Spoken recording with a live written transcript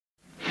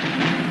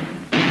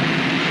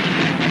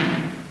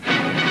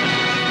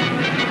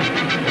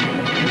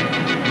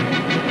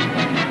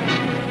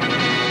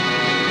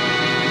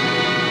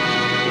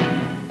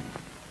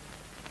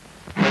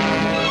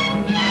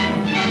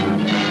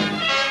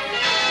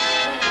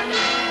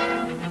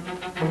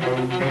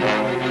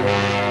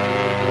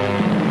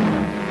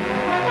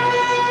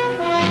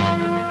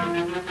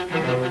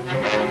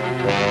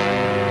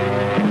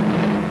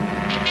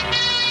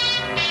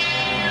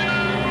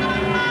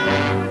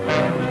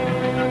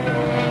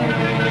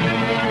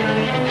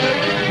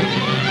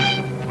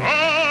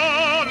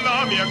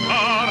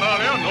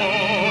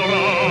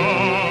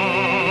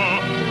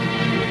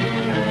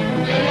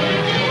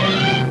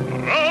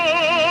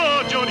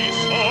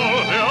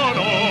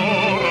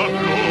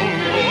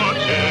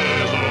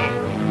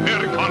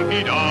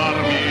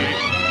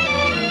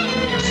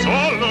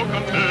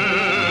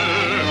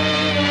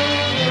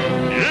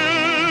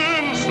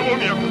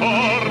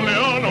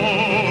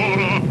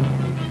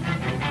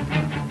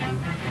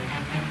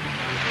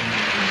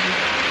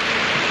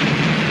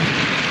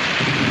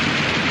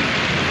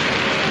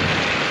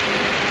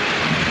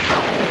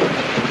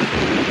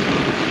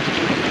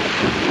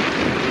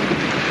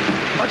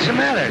What's the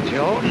matter,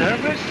 Joe?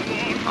 Nervous?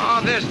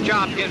 Oh, this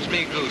job gives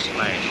me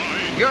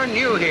gooseflesh. You're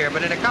new here,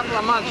 but in a couple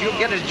of months you'll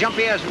get as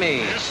jumpy as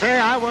me. Say,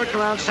 I worked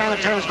around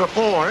sanitariums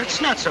before. It's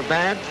not so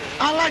bad.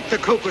 I like the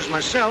cuckoos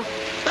myself.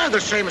 They're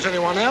the same as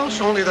anyone else,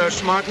 only they're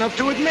smart enough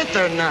to admit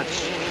they're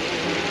nuts.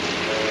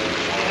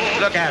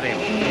 Look at him.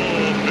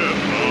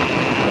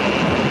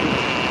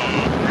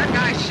 That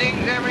guy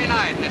sings every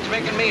night, and it's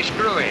making me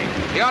screwy.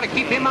 You ought to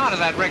keep him out of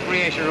that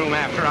recreation room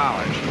after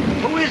hours.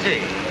 Who is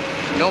he?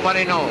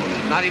 Nobody knows,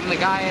 not even the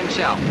guy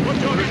himself. He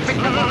was picked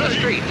up on the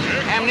streets.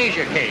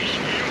 Amnesia case.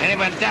 And he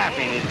went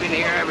daffing. He's been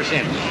here ever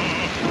since.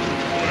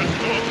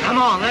 Come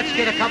on, let's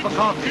get a cup of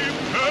coffee.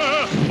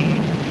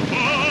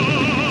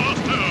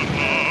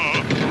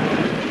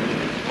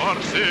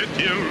 Forse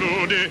ti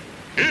illudi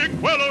che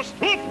quello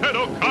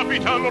stupido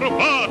capitan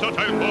rubato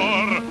t'ha il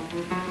cuor.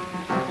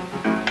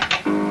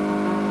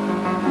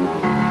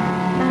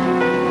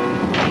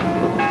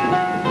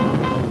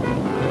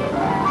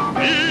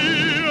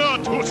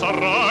 Tu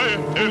sarai,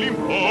 te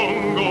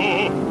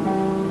l'impongo.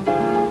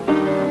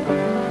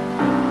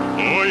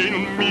 Oh,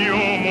 il mio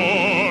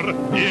amor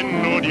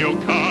in odio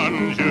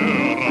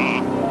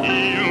cangerà.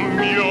 Il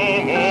mio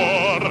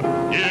amor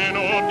in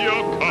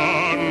odio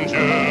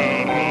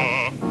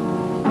cangerà.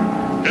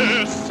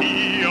 E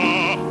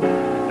sia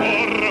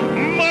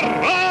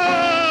ormarai.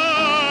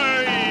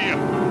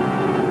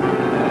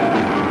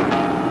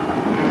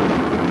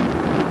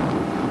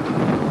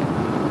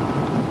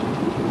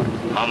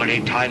 How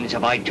many times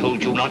have I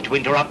told you not to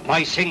interrupt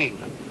my singing?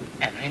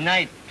 Every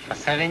night for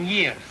 7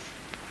 years.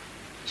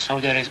 So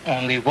there is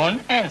only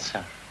one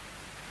answer.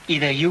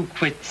 Either you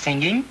quit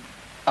singing,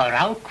 or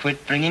I'll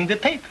quit bringing the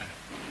paper.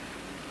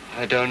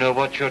 I don't know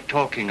what you're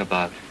talking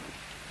about.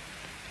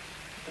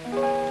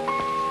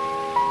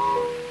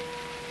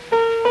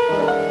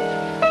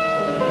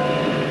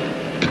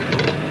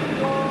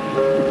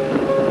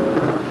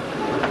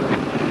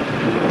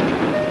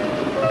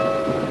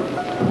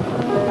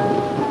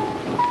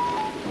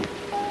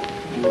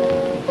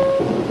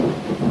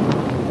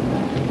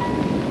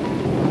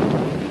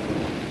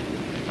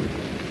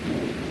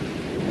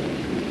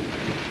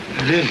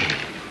 Lily.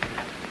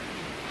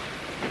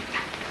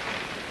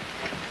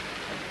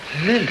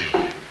 Lily.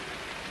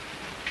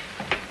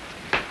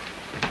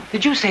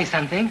 Did you say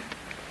something?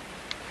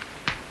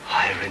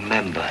 I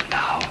remember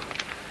now.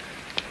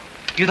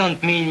 You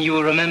don't mean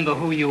you remember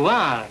who you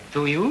are,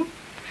 do you?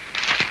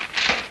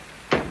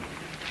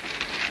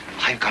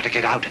 I've got to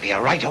get out of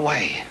here right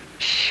away.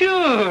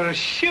 Sure,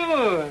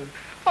 sure.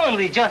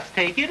 Only just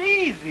take it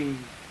easy.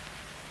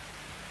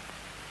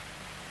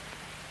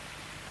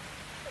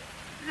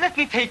 Let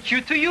me take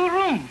you to your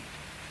room.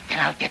 Then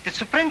I'll get the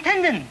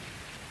superintendent.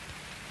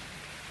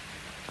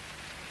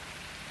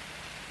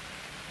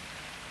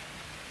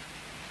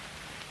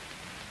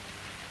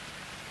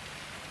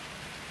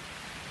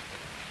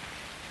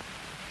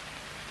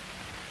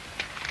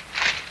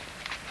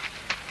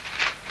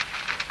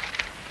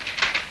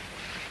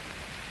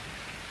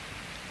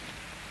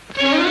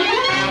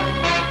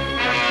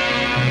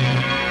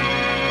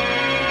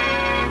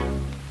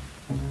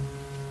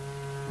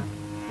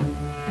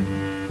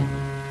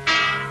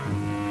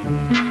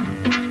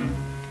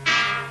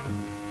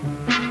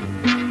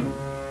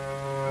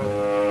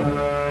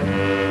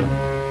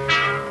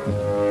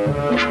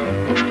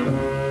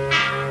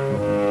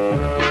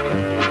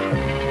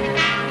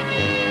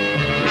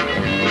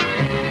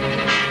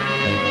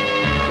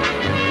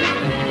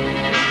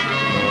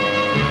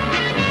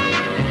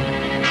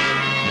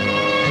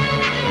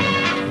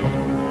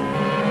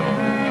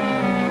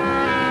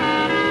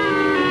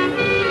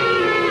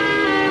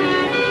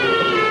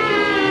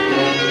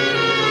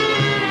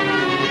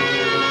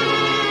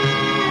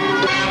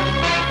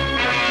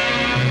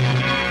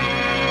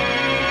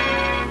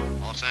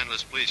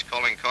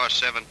 Calling car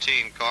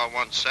 17, car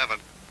 17.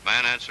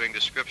 Man answering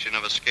description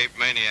of escaped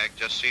maniac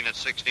just seen at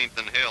 16th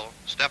and Hill.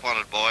 Step on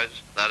it, boys.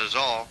 That is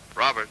all.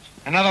 Roberts.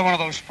 Another one of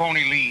those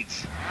phony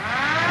leads.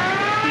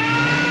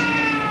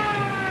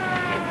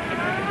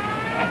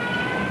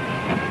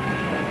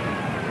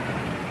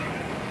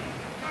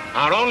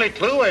 Our only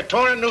clue, a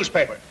torn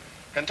newspaper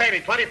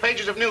containing 20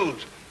 pages of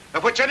news.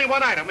 of which any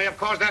one item may have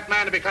caused that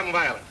man to become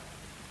violent.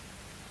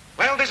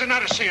 Well, this is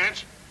not a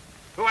seance.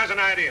 Who has an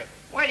idea?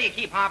 Why do you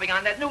keep harping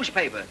on that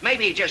newspaper?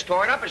 Maybe he just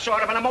tore it up as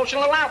sort of an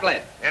emotional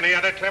outlet. Any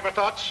other clever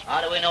thoughts?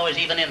 How do we know he's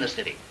even in the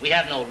city? We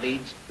have no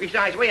leads.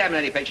 Besides, we haven't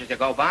any pictures to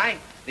go by.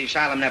 The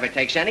asylum never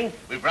takes any.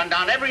 We've run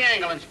down every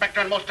angle, Inspector,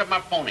 and most of them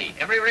are phony.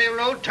 Every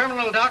railroad,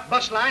 terminal dock,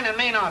 bus line, and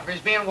main office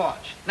is being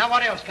watched. Now,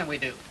 what else can we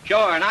do?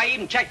 Sure, and I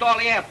even checked all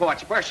the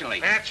airports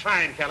personally. That's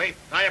fine, Kelly.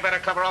 Now you better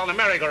cover all the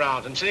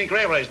merry-go-rounds and scenic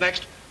railways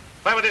next.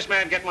 Why would this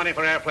man get money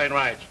for airplane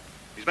rides?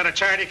 He's been a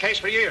charity case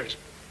for years.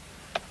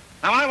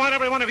 Now, I want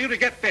every one of you to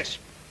get this.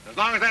 As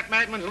long as that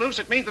madman's loose,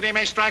 it means that he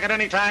may strike at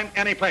any time,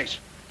 any place.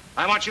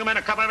 I want you men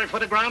to cover every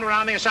foot of ground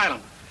around the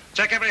asylum.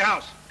 Check every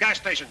house, gas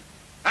station,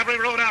 every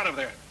road out of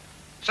there.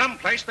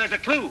 Someplace there's a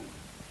clue.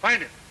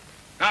 Find it.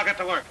 Now get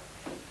to work.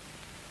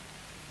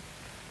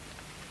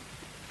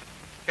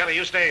 Kelly,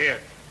 you stay here.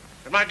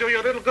 It might do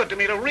you a little good to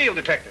meet a real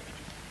detective.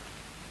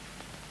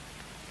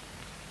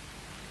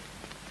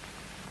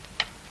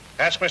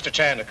 Ask Mr.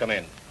 Chan to come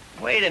in.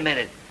 Wait a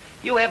minute.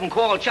 You haven't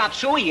called Chop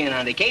Suey in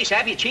on the case,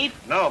 have you, Chief?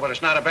 No, but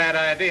it's not a bad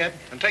idea.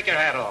 And take your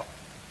hat off.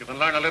 You can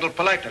learn a little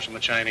politeness from the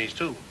Chinese,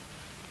 too.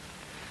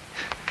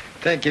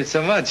 Thank you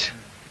so much.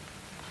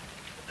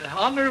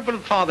 Honorable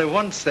Father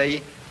once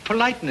say,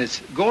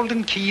 politeness,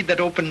 golden key that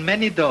opened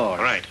many doors.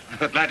 Right.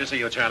 Glad to see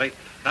you, Charlie.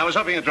 I was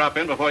hoping you'd drop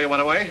in before you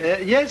went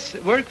away. Yes,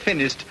 work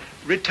finished.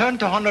 Return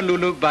to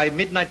Honolulu by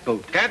midnight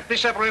boat. Can't be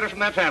separated from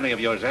that family of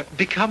yours, eh?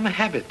 Become a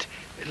habit.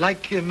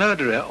 Like a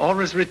murderer,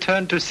 always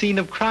return to scene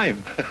of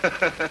crime.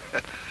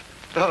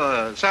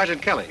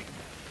 Sergeant Kelly.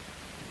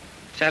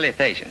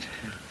 Salutations.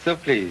 So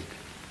pleased.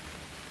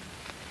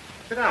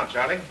 Sit down,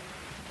 Charlie.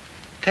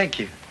 Thank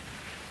you.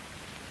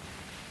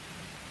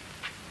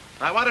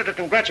 I wanted to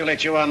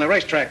congratulate you on the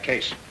racetrack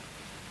case.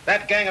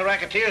 That gang of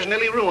racketeers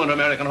nearly ruined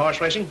American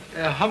horse racing.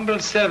 A humble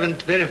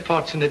servant, very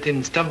fortunate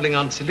in stumbling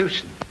on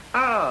solution.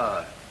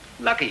 Oh,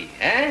 lucky,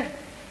 eh?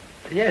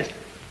 Yes.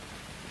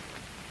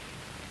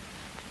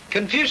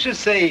 Confucius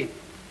say,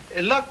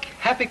 luck,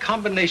 happy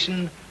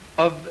combination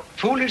of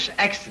foolish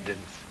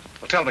accidents.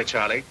 Well, tell me,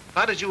 Charlie,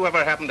 how did you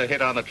ever happen to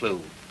hit on the clue?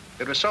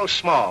 It was so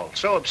small,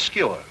 so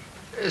obscure.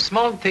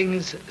 Small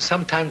things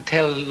sometimes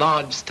tell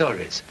large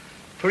stories.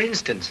 For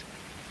instance,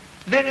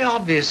 very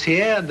obvious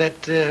here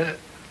that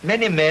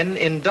many men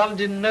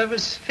indulge in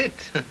nervous fit.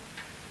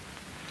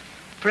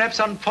 Perhaps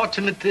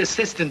unfortunate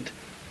assistant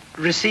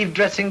received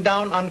dressing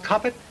down on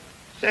carpet?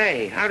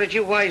 Say, how did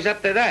you wise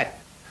up to that?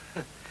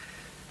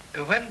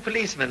 When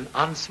policemen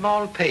on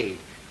small pay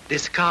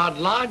discard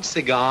large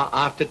cigar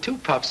after 2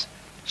 puffs,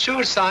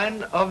 sure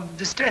sign of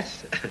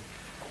distress.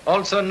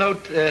 Also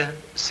note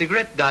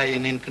cigarette dye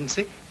in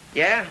infancy.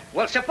 Yeah?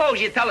 Well, suppose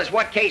you tell us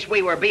what case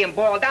we were being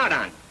balled out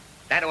on.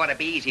 That ought to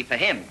be easy for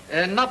him.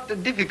 Not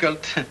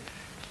difficult.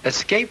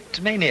 Escaped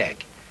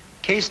maniac.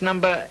 Case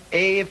number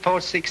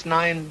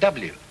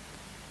A469W.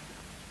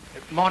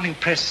 Morning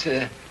press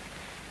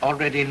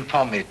already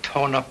informed me.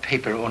 Torn up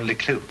paper, only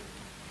clue.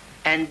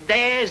 And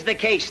there's the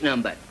case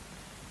number.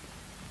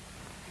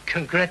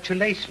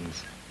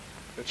 Congratulations.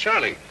 But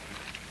Charlie,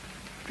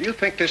 do you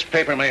think this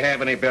paper may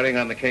have any bearing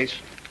on the case?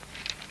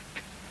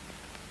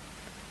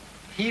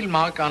 Heel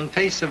mark on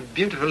face of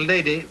beautiful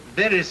lady,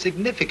 very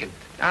significant.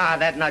 Ah,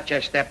 that nut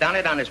just stepped on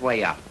it on his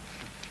way out.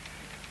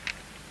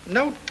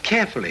 Note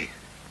carefully.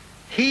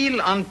 Heel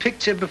on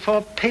picture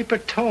before paper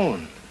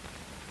torn.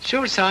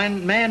 Sure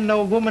sign, man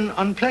know woman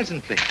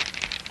unpleasantly.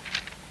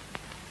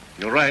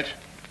 You're right.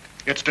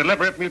 It's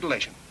deliberate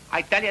mutilation.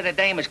 I tell you, the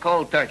dame is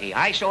cold turkey.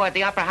 I saw her at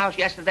the Opera House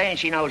yesterday, and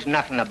she knows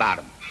nothing about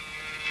him.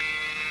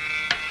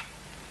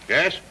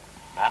 Yes?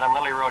 Madame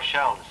Lily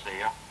Rochelle to see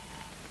you.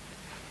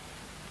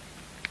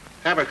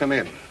 Have her come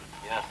in.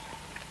 Yes.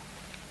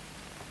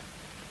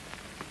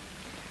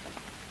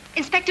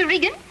 Inspector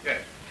Regan?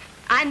 Yes.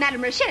 I'm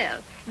Madame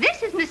Rochelle.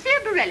 This is Monsieur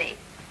Borelli.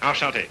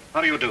 Enchanté. How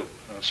do you do?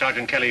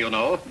 Sergeant Kelly, you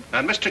know,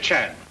 and Mr.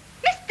 Chan.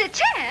 Mr.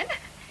 Chan?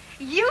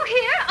 You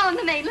here on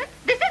the mainland?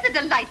 This is a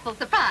delightful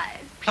surprise.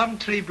 Plum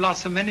tree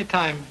blossom any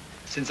time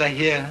since I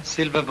hear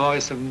silver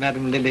voice of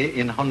Madame Lily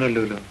in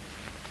Honolulu.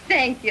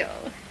 Thank you.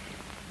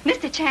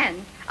 Mr. Chan,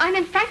 I'm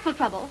in frightful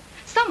trouble.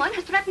 Someone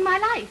has threatened my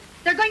life.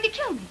 They're going to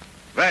kill me.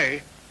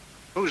 They?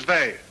 Who's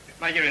they?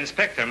 My dear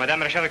Inspector,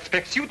 Madame Rochelle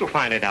expects you to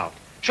find it out.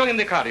 Show him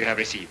the card you have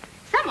received.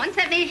 Someone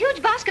sent me a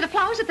huge basket of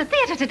flowers at the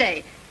theater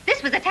today.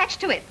 This was attached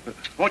to it.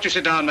 Won't you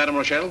sit down, Madame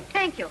Rochelle?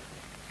 Thank you.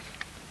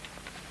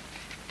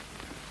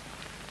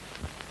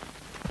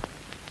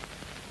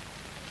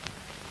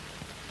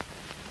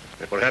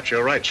 Perhaps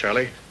you're right,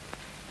 Charlie.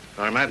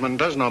 Our madman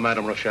does know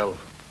Madame Rochelle.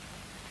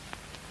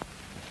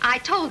 I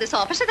told this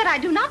officer that I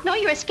do not know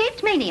your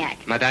escaped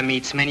maniac. Madame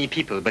meets many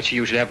people, but she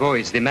usually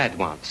avoids the mad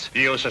ones. Do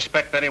you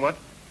suspect anyone?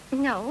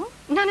 No,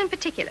 none in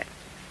particular.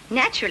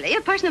 Naturally,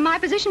 a person in my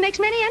position makes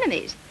many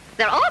enemies.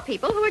 There are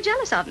people who are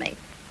jealous of me.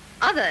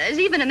 Others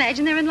even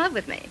imagine they're in love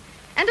with me.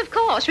 And, of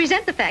course,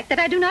 resent the fact that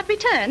I do not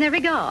return their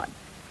regard.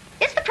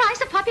 It's the price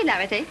of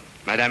popularity.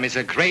 Madame is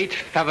a great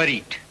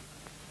favorite.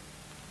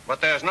 But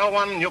there's no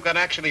one you can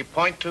actually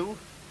point to?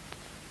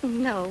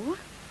 No.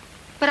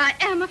 But I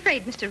am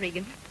afraid, Mr.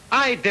 Regan.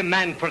 I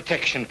demand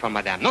protection for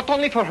Madame, not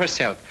only for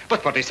herself,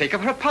 but for the sake of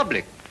her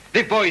public.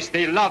 The voice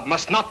they love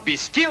must not be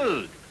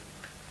stilled.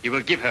 You will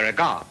give her a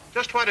guard.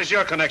 Just what is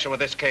your connection with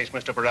this case,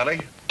 Mr.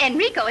 Borelli?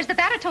 Enrico is the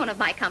baritone of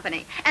my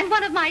company and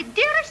one of my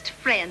dearest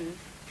friends.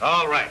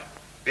 All right.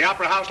 The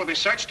Opera House will be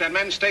searched and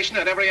men stationed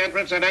at every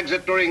entrance and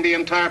exit during the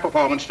entire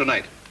performance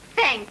tonight.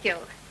 Thank you.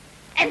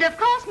 And of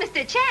course,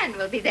 Mr. Chan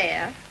will be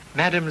there.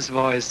 Madame's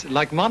voice,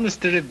 like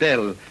monastery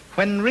bell,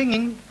 when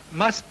ringing,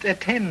 must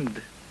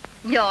attend.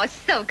 You're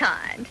so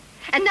kind.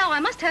 And now I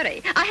must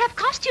hurry. I have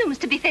costumes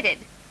to be fitted.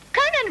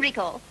 Come,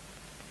 Enrico.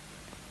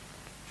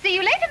 See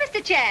you later,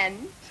 Mr. Chan.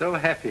 So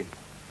happy.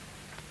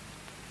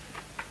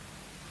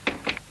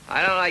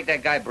 I don't like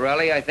that guy,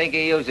 Borelli. I think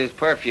he uses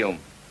perfume.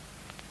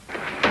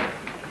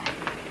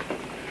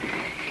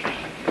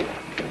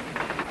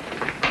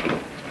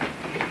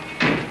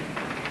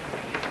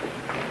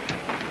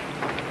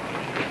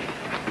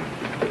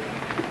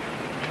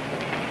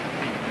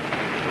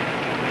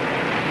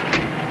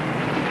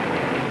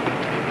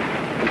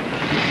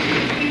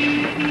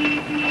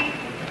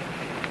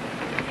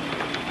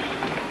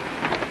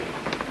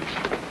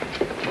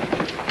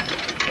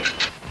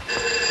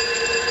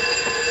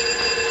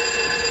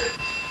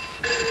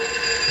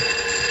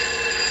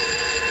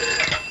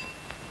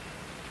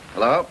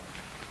 Hello?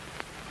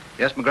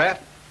 Yes, McGrath?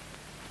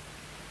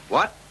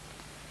 What?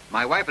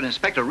 My wife in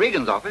Inspector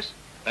Regan's office?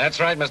 That's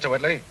right, Mr.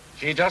 Whitley.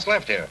 She just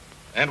left here.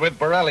 And with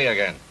Borelli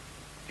again.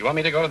 You want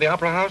me to go to the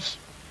Opera House?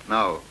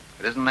 No,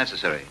 it isn't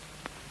necessary.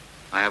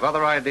 I have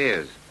other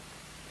ideas.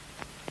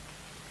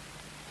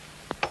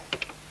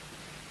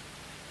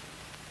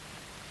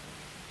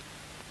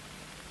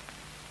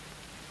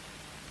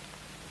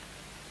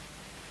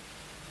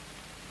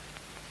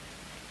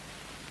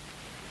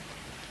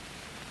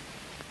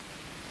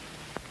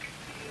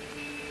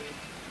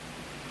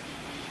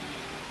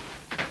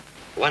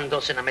 One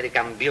dozen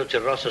American Beauty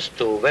roses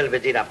to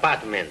Belvedere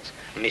Apartments.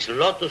 Miss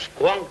Lotus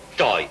Kwong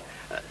Toy.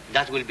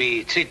 That will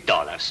be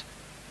 $3.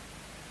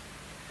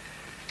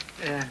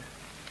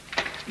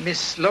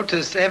 Miss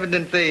Lotus,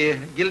 evidently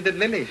gilded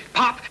lily.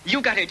 Pop, you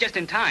got here just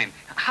in time.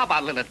 How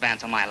about a little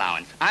advance on my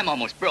allowance? I'm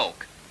almost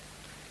broke.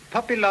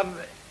 Puppy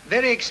love,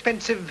 very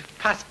expensive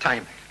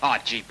pastime. Oh,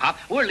 gee, Pop,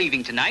 we're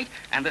leaving tonight,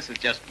 and this is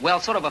just, well,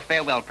 sort of a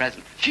farewell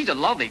present. She's a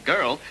lovely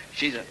girl.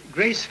 She's a...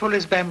 Graceful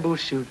as bamboo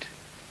shoot.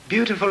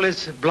 Beautiful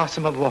as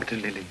blossom of water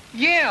lily.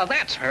 Yeah,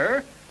 that's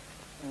her.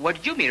 Where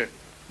did you meet her?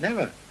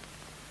 Never.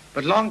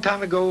 But long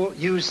time ago,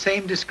 used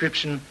same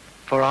description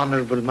for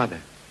honorable mother.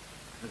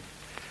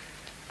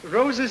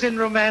 Roses in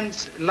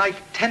romance, like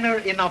tenor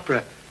in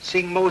opera,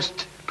 sing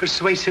most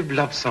persuasive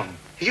love song.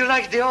 You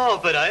like the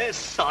opera, eh?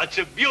 Such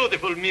a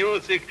beautiful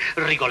music.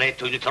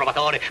 Rigoletto, il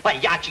Trovatore,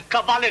 Pagliacci,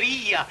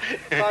 Cavalleria.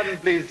 Pardon,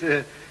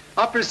 please.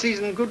 Opera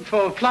season good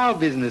for flower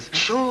business.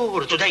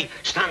 Sure, today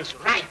stands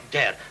right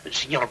there.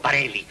 Signor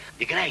Barelli,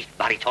 the great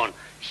baritone.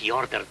 He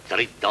ordered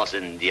 3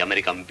 dozen the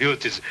American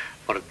Beauties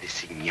for the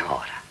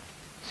Signora.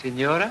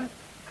 Signora?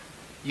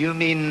 You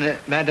mean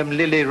Madame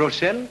Lily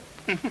Rochelle?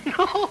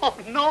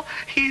 No,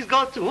 he's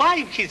got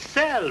wife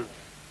himself.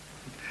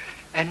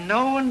 And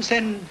no one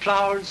send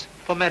flowers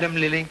for Madame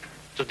Lily?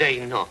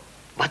 Today, no.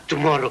 But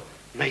tomorrow,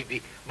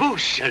 maybe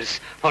bushels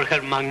for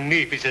her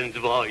magnificent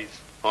voice.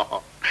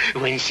 Oh,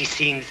 when she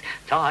sings,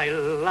 thank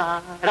you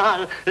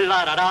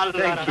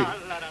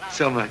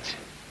so much.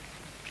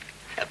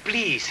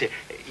 Please,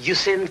 you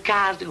send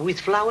card with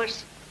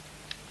flowers?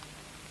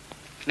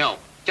 No,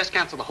 just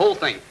cancel the whole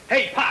thing.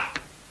 Hey, Pop!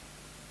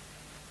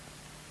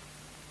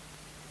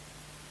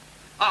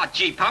 Oh,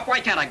 gee, Pop,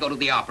 why can't I go to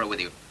the opera with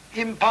you?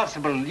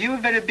 Impossible. You're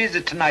very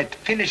busy tonight.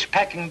 Finish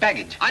packing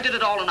baggage. I did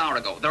it all an hour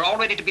ago. They're all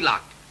ready to be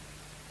locked.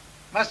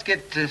 Must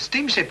get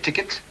steamship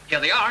tickets. Here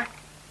they are.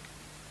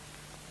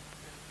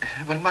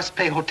 Well, must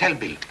pay hotel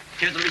bill.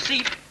 Here's the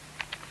receipt.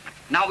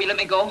 Now will you let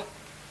me go?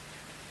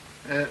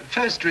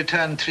 First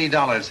return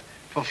 $3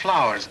 for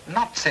flowers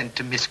not sent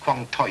to Miss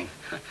Kwong Toy.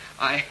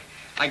 I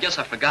guess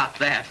I forgot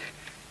that.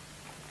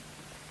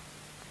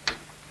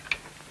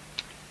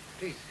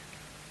 Please,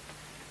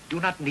 do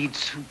not need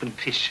soup and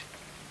fish.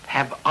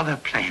 Have other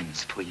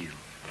plans for you.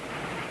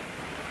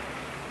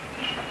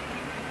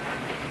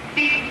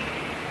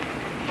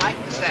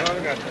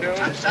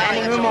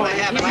 Standing room only.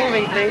 Keep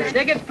moving, please.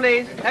 Tickets,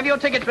 please. Have your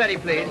tickets ready,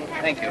 please.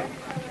 Thank you.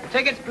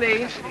 Tickets,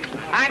 please.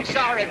 I'm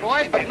sorry,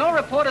 boys, but no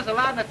reporters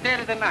allowed in the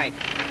theater tonight.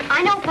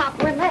 I know,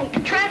 Pop. We're late.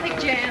 Traffic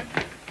jam.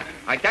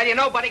 I tell you,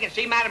 nobody can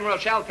see Madame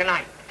Rochelle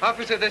tonight.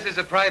 Officer, this is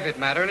a private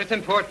matter, and it's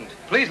important.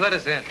 Please let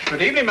us in.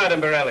 Good evening,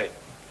 Madame Borelli.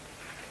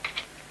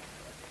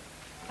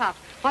 Pop,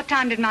 what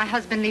time did my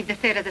husband leave the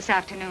theater this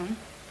afternoon?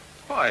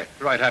 Why,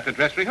 right after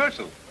dress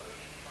rehearsal.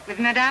 With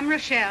Madame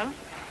Rochelle?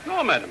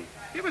 No, madam.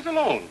 He was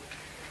alone.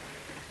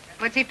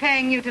 What's he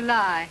paying you to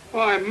lie?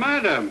 Why,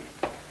 madam.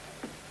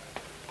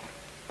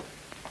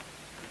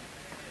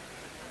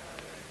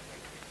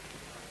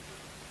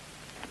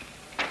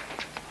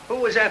 Who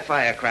was that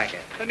firecracker?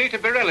 Anita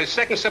Borelli,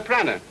 second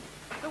soprano.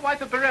 The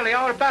wife of Borelli,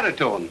 our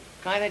baritone.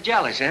 Kind of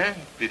jealous, huh?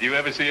 Did you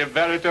ever see a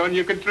baritone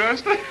you could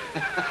trust?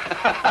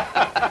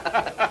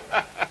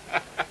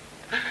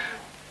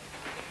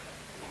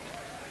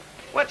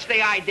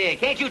 idea.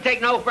 Can't you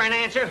take no for an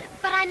answer?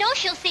 But I know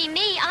she'll see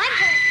me. I'm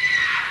her.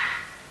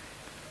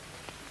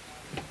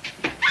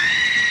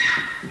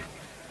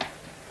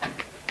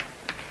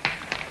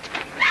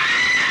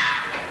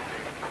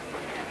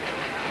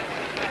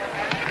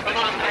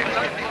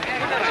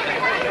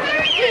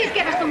 Please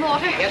get us some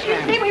water. Yes,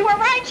 ma'am. See, we were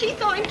right. She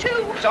saw him,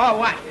 too. Saw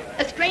what?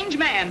 A strange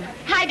man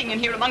hiding in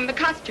here among the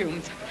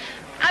costumes.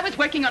 I was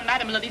working on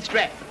Madame Lily's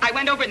dress. I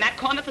went over in that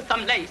corner for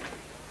some lace.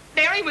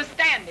 There he was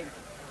standing,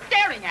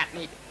 staring at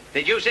me.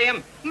 Did you see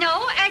him?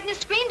 No, Agnes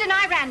screamed and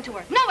I ran to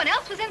her. No one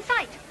else was in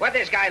sight. What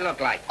this guy look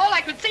like? All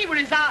I could see were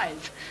his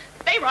eyes.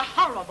 They were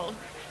horrible.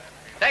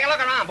 Take a look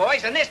around,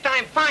 boys, and this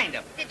time find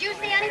him. Did you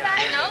see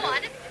anybody? No, I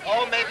didn't.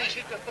 Oh, maybe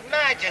she just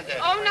imagined it.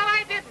 Oh, no,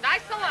 I didn't. I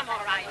saw him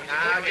all right.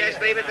 Now, just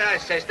leave it to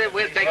us, sister.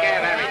 We'll take care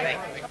of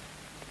everything.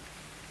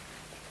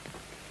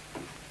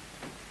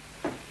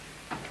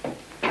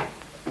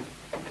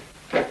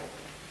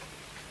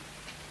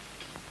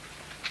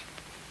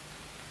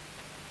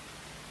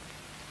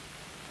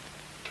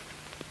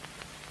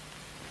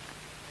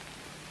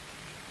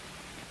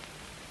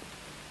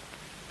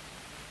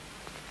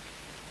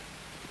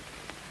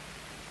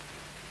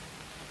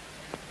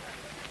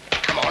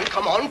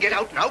 Come on, get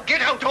out now.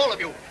 Get out, all of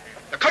you.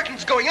 The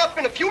curtain's going up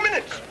in a few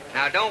minutes.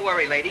 Now, don't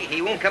worry, lady.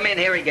 He won't come in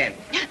here again.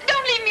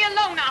 Don't leave me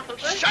alone,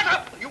 officer. Shut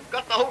up! You've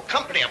got the whole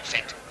company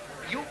upset.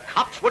 You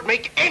cops would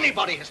make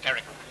anybody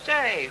hysterical.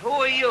 Say, who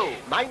are you?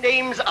 My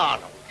name's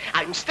Arnold.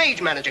 I'm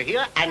stage manager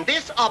here, and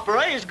this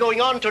opera is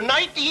going on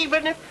tonight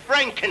even if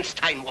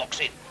Frankenstein walks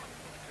in.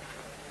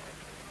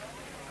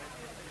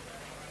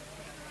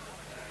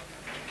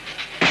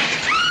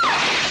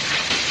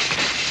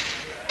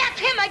 That's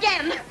him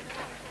again.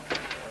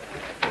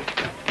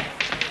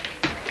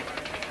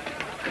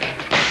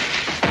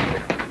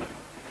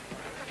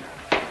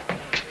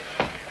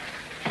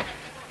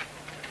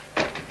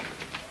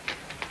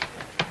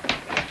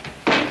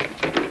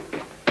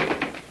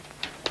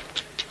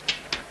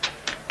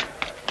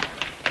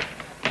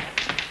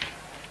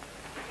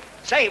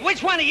 Say,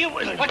 which one of you...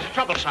 What's the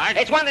trouble, Sarge?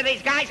 It's one of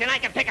these guys, and I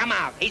can pick him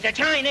out. He's a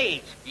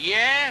Chinese.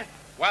 Yeah?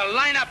 Well,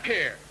 line up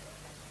here.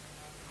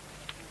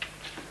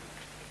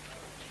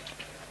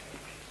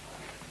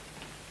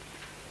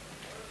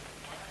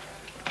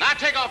 Now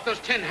take off those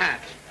tin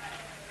hats.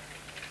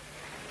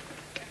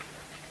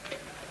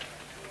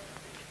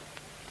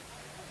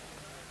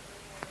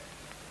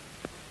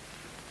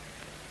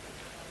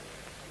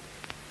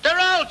 They're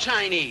all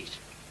Chinese.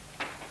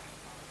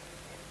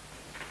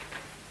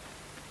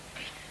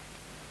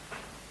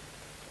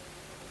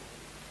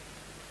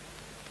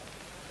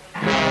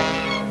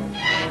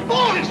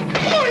 Boris!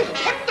 Boris!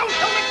 Put those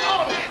helmets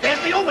on! There's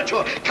the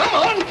overture. Come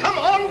on!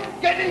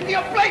 Get into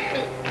your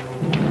places!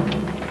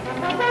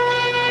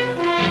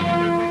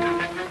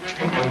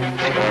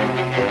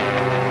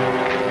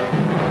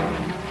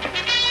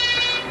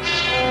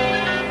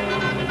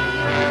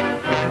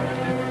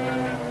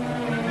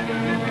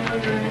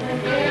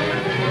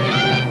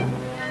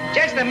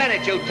 Just a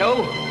minute, you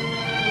two.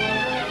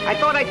 I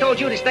thought I told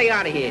you to stay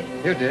out of here.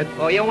 You did.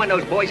 Oh, you're one of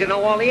those boys that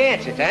know all the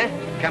answers, huh?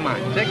 Come on.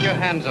 Take your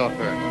hands off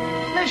her.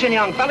 Listen,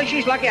 young fella,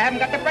 she's lucky I haven't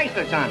got the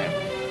bracelets on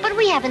her. But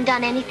we haven't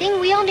done anything.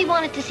 We only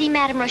wanted to see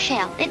Madame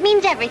Rochelle. It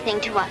means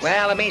everything to us.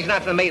 Well, it means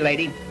nothing to me,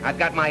 lady. I've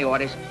got my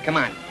orders. Come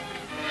on.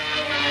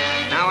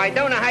 Now, I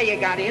don't know how you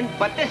got in,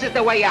 but this is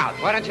the way out.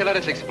 Why don't you let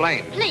us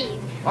explain? Please.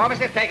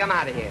 Officer, take him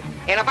out of here.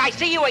 And if I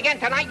see you again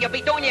tonight, you'll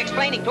be doing your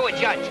explaining to a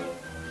judge.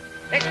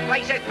 This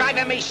place is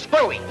driving me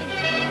screwy.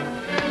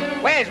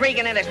 Where's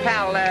Regan and his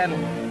pal,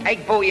 Egg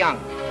Foo Young?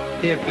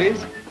 Here,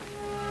 please.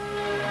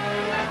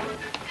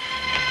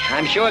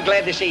 I'm sure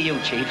glad to see you,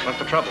 Chief. What's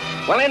the trouble?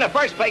 Well, in the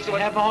first place, it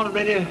was... I have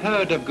already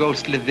heard of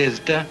ghostly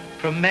visitor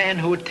from man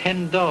who would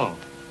tend dog.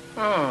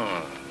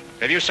 Oh.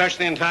 Have you searched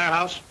the entire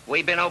house?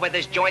 We've been over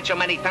this joint so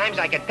many times,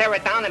 I could tear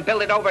it down and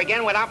build it over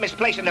again without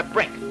misplacing a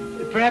brick.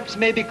 Perhaps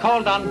may be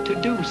called on to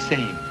do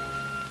same.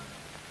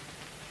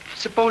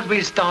 Suppose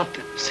we start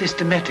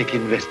systematic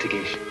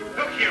investigation.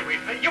 Look here,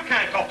 Regan. You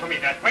can't talk to me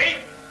that way.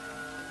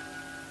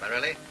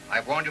 Really?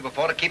 I've warned you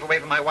before to keep away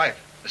from my wife.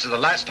 This is the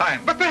last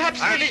time. But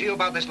perhaps I'll really... see you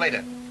about this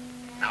later.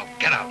 Now,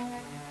 get out.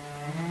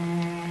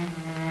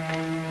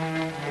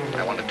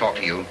 I want to talk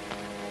to you.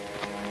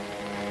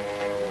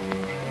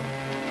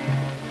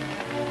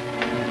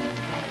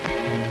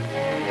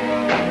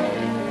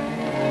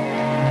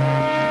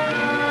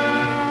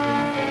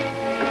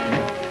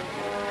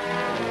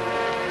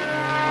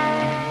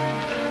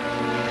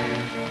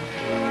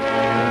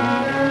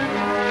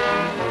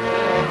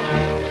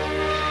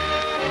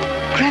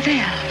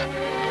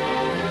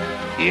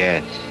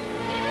 Yes.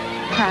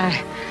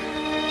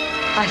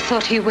 I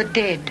thought you were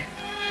dead.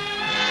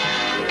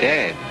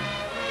 Dead?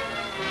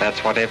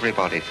 That's what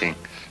everybody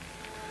thinks.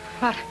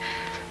 What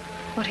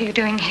are you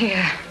doing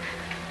here?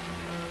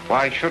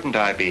 Why shouldn't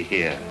I be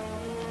here?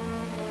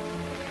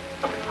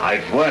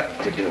 I've work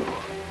to do.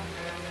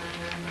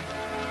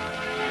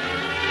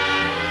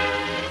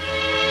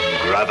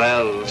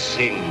 Gravel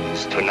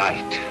sings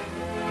tonight.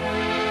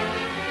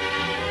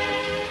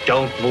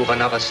 Don't move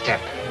another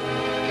step.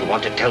 You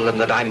want to tell them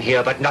that I'm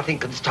here, but nothing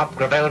can stop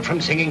Gravel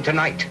from singing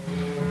tonight.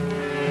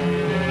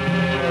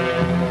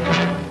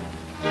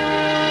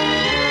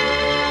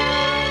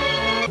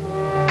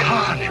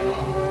 Carnival.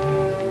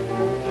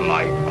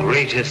 My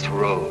greatest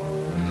role.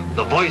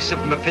 The voice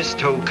of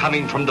Mephisto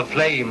coming from the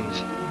flames.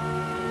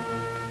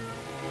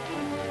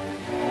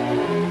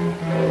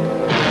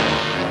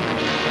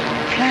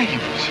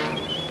 Flames.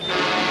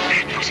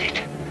 That was it.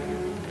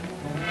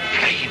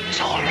 Flames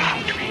all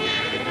around me.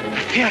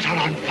 The theater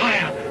on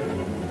fire.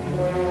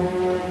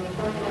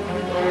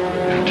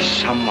 And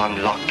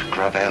someone locked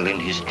Gravel in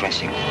his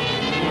dressing room.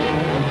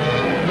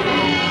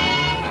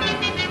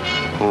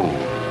 Who?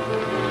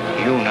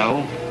 You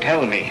know.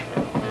 Tell me.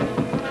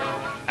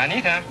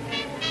 Anita.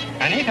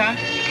 Anita.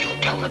 If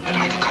you tell them that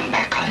I've come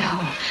back,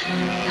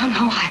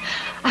 No,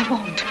 I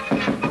won't.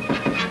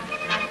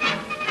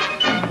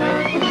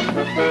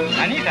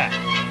 Anita.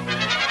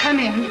 Come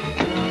in.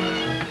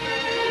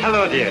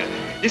 Hello, dear.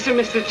 This is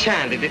Mr.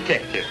 Chan, the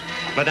detective.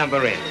 Madame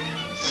Boris.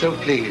 So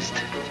pleased.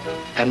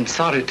 And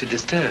sorry to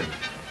disturb.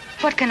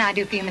 What can I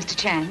do for you, Mr.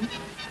 Chan?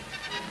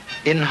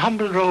 In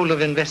humble role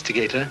of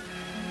investigator,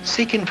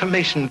 seek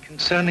information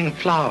concerning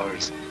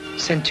flowers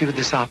sent you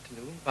this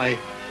afternoon by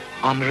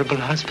honorable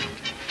husband.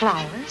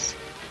 Flowers?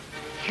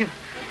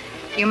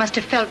 You must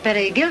have felt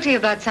very guilty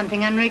about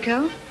something,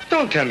 Enrico.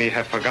 Don't tell me you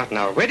have forgotten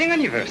our wedding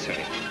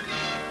anniversary.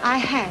 I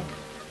had.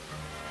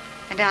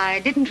 And I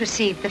didn't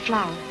receive the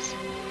flowers.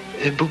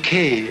 A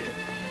bouquet,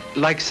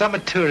 like summer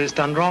tourist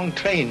on wrong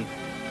train,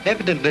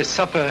 evidently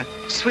suffer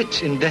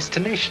switch in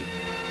destination.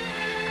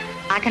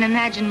 I can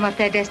imagine what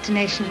their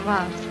destination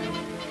was.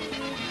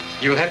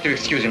 You'll have to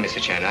excuse me,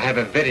 Mr. Chan. I have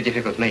a very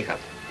difficult makeup.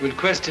 We'll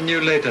question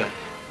you later.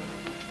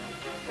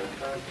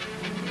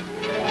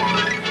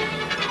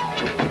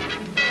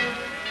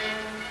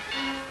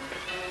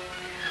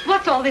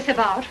 What's all this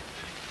about?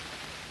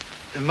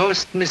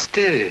 Most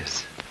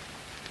mysterious.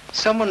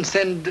 Someone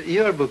send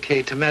your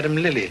bouquet to Madame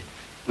Lily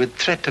with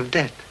threat of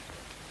death.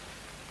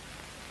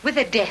 With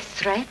a death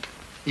threat?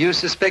 You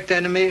suspect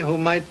enemy who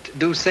might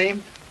do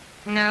same?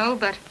 No,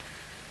 but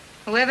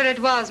whoever it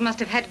was must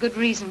have had good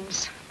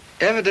reasons.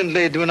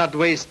 Evidently do not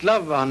waste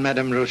love on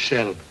Madame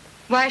Rochelle.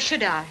 Why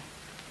should I?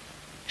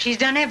 She's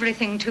done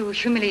everything to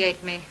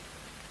humiliate me,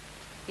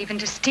 even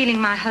to stealing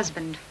my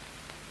husband.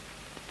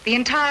 The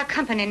entire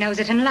company knows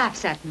it and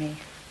laughs at me.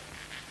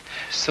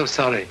 So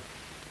sorry.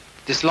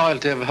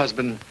 Disloyalty of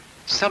husband,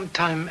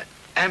 sometime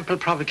ample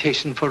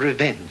provocation for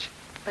revenge.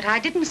 But I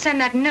didn't send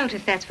that note,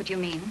 if that's what you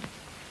mean.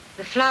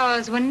 The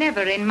flowers were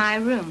never in my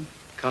room.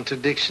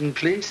 Contradiction,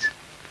 please.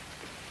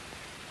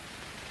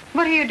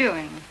 What are you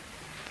doing?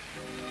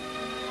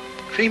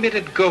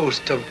 Cremated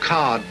ghost of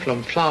card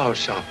from flower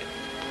shop.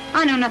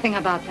 I know nothing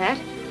about that.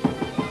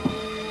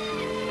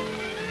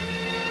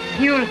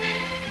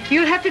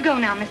 You'll have to go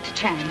now, Mr.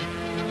 Chan.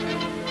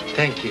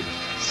 Thank you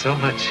so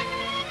much.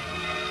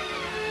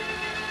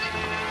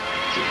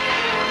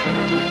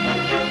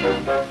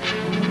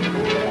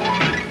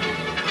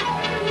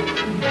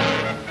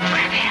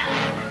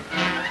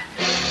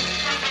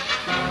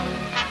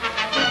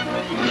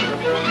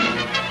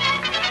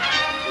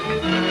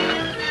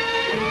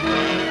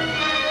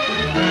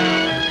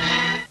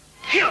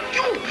 Here,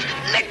 you!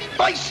 Let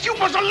my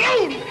supers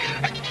alone!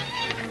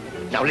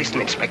 Now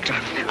listen, Inspector.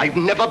 I've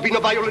never been a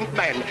violent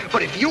man,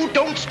 but if you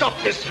don't stop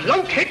this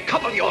lunkhead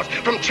cop of yours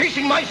from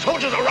chasing my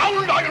soldiers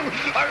around,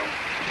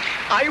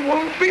 I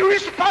won't be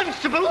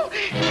responsible.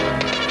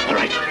 All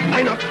right,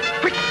 line up,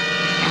 quick.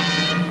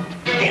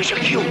 There's your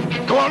cue.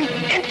 Go on,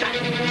 enter.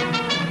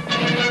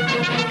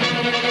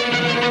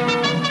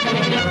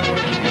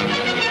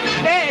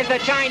 There's the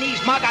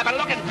Chinese mug I've been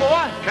looking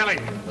for. Kelly.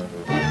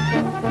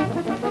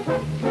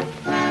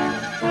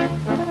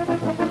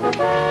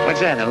 What's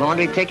that, a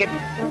laundry ticket?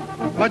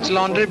 Much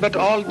laundry, but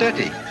all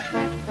dirty.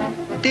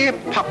 Dear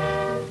Pop.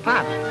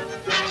 Pop,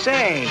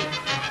 say,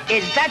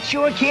 is that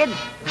your kid?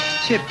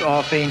 Chipped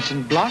off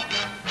ancient block.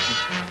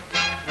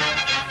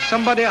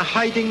 Somebody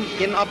hiding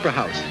in Opera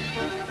House.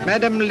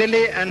 Madame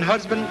Lily and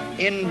husband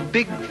in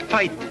big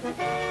fight.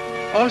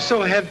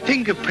 Also have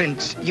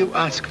fingerprints you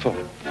ask for.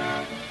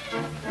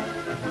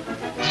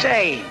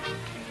 Say,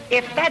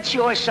 if that's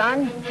your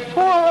son,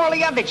 who are all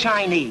the other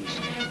Chinese?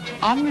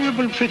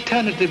 Honorable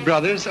fraternity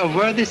brothers of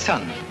worthy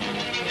son.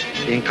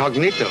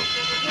 Incognito.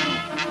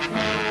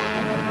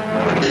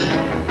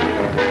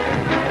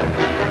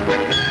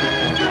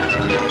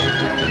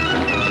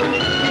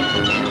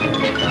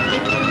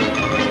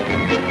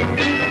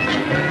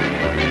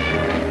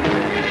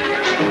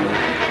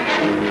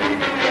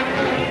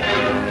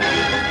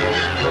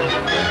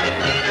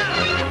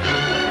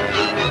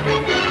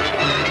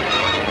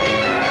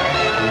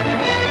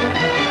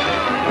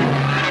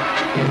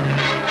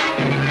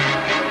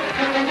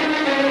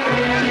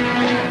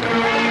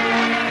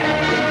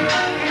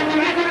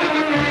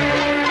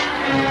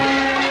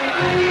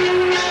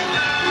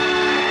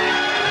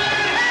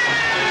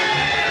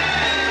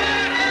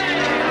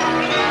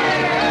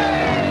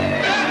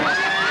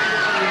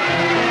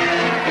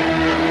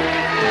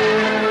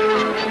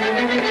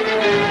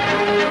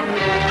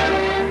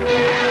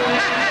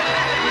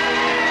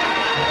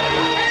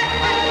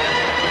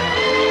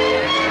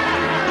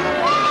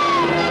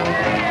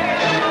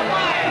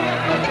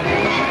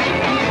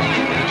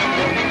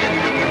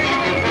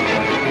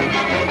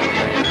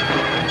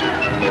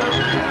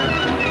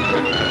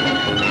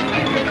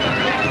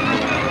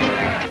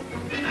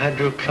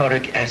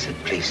 hydrochloric acid,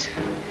 please.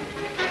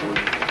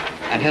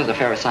 And here's the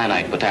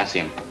ferrocyanide,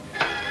 potassium.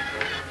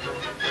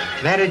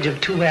 Marriage of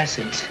two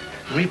acids.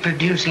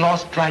 Reproduce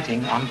lost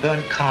writing on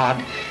burnt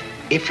card,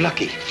 if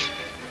lucky.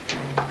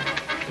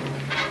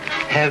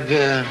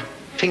 Have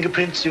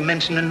fingerprints you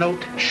mentioned in a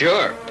note?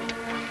 Sure.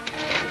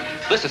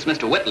 This is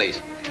Mr.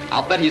 Whitley's.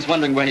 I'll bet he's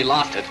wondering where he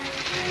lost it.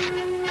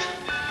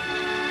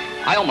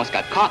 I almost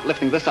got caught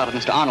lifting this out of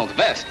Mr. Arnold's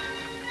vest.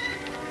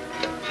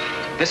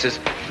 This is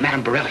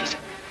Madame Borelli's.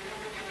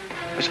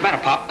 What's the matter,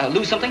 Pop?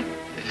 Lose something?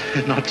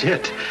 Not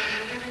yet.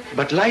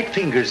 But light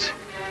fingers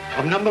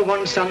of number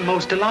one son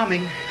most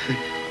alarming.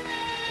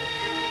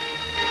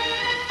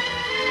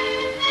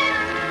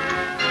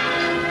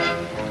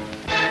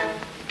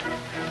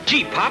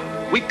 Gee, Pop,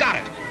 we've got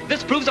it.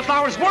 This proves the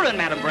flowers were in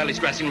Madame Borelli's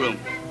dressing room.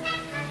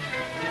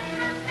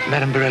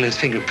 Madame Borelli's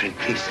fingerprint,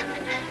 please.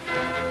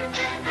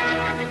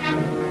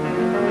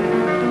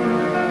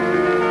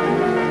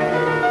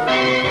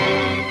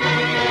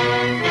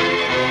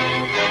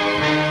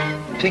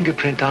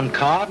 Fingerprint on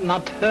card,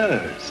 not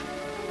hers.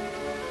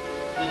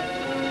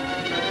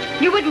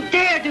 You wouldn't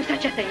dare do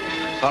such a thing.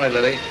 Sorry,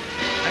 Lily.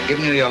 I've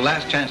given you your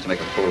last chance to make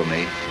a fool of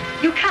me.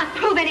 You can't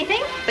prove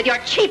anything with your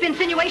cheap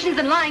insinuations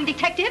and lying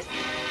detectives.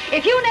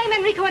 If you name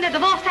Enrico in a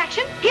divorce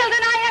action, he'll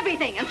deny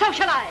everything, and so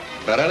shall I.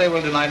 Borelli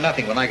will deny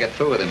nothing when I get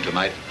through with him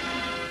tonight.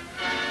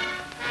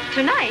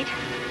 Tonight?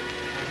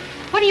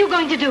 What are you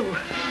going to do?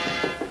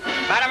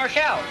 Madame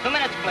Rochelle, 2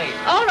 minutes, please.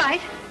 All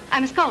right. I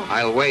must go.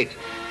 I'll wait.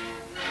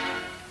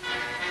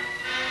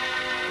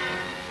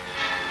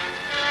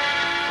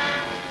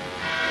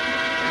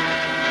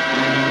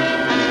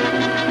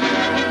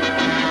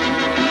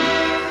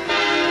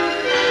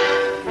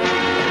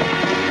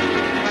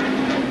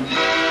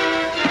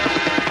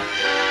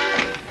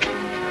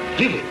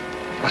 Lily,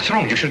 what's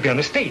wrong? You should be on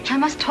the stage. I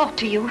must talk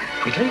to you.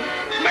 Quickly?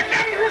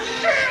 Madame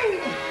Rochelle!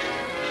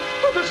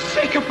 For the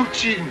sake of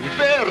Puccini,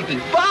 Verdi,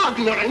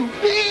 Wagner, and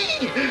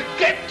me,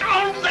 get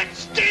on that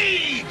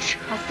stage!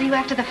 I'll see you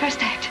after the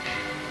first act.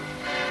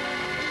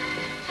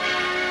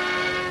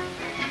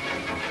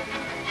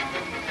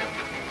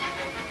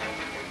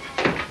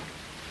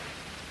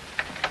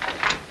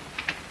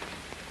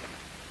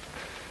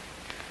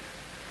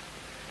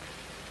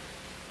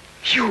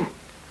 You?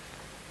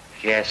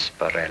 Yes,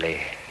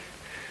 Borelli.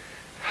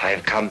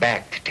 I've come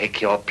back to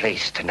take your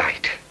place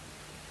tonight.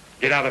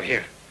 Get out of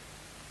here.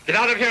 Get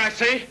out of here, I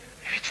say.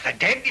 It's the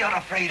dead you're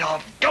afraid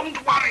of. Don't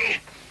worry.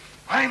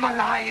 I'm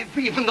alive,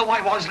 even though I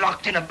was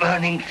locked in a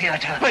burning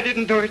theater. I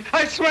didn't do it.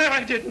 I swear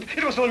I didn't.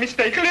 It was all a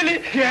mistake.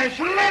 Lily! Yes,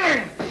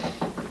 Lily!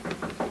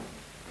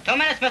 2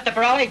 minutes, Mr.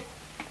 Borelli.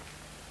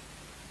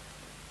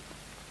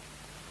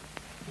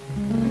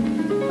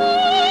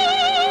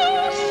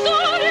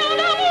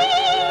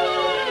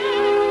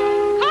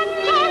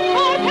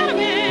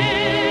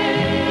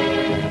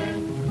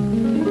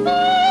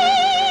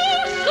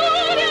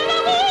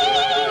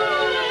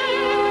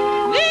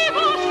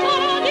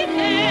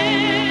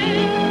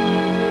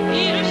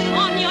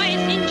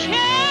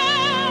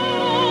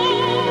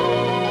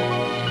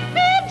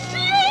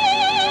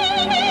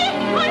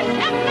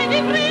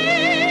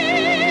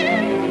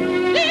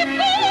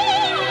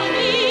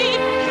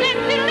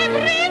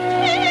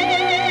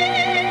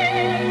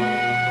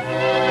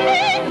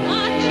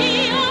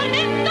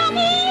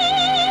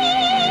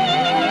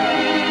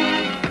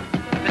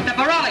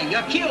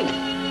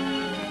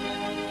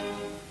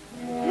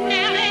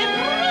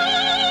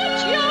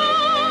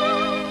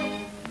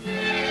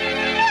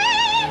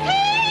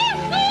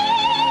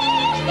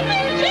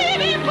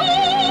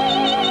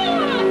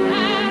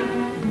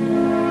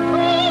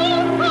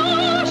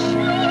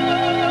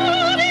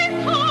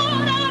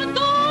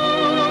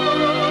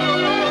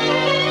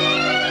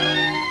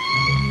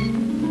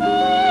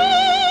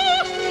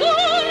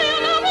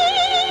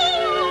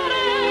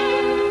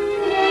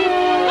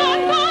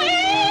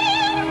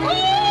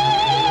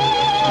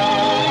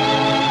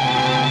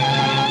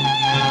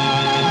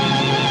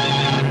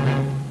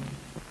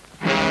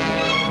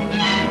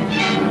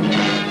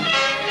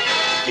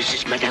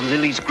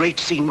 Great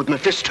scene with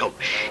Mephisto.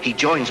 He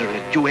joins her in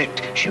a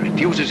duet. She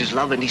refuses his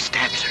love and he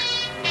stabs her.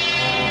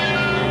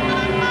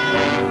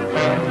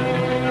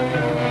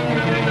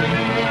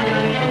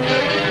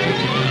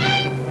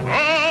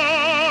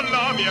 Ah,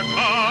 la mia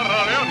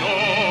cara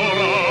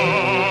Leonora.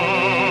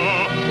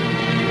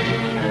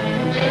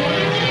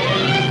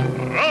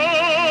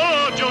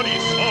 Ragioni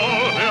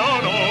sol,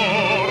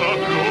 Leonora,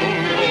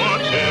 lungo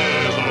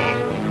atteso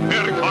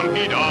per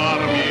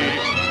confidarmi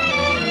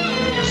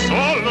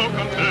solo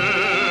con te.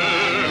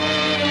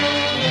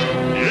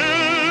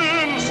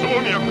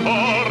 Mia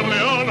cor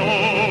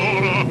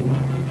Leonora.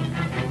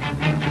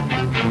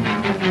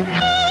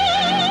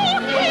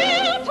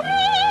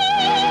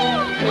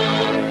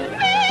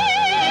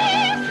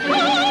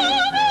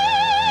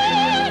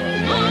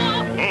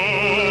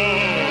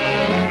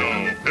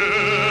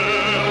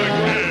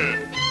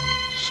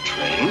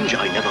 Strange,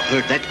 I never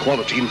heard that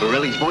quality in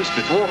Borelli's voice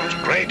before. It's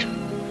great.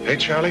 Hey,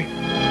 Charlie?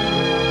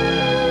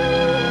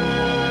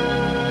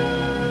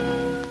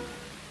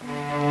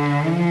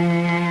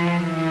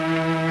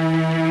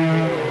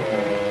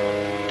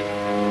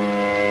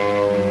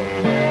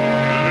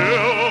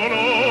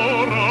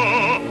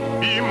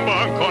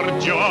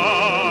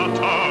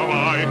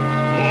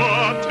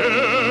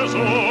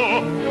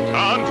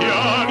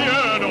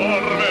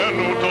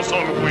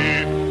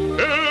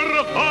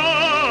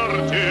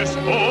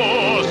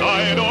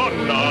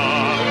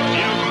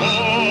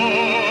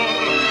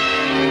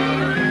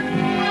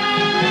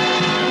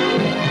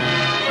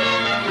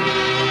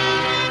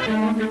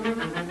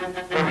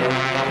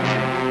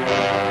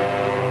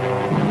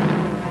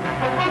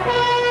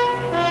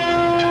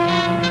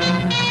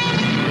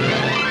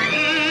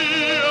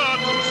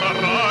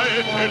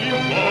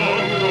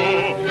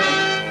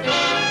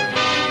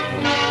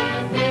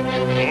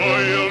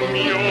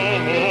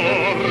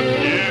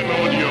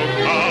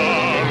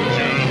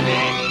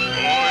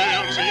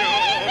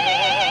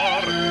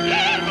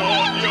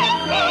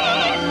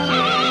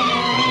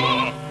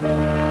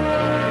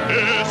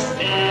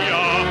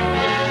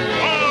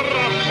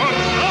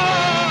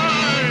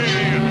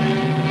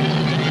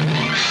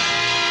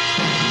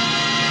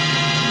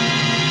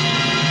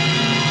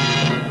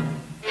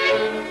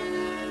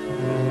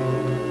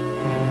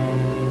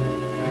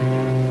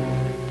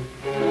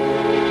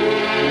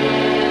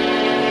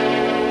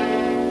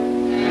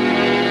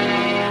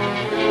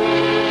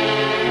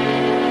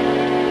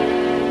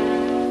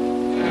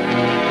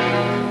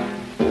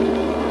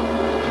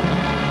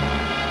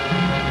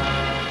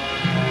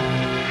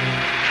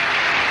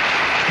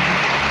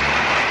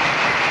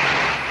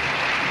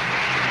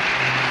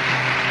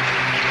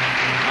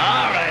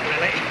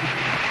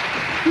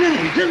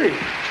 Lily.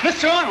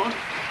 Mr. Arnold,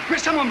 will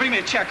someone bring me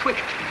a chair, quick.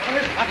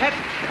 What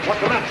happened?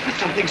 What's the matter?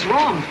 Something's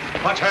wrong.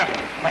 What's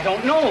happened? I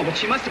don't know, but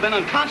she must have been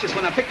unconscious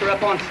when I picked her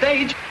up on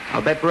stage.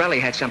 I'll bet Borelli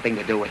had something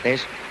to do with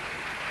this.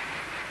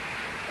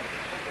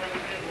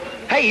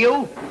 Hey,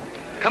 you.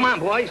 Come on,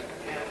 boys.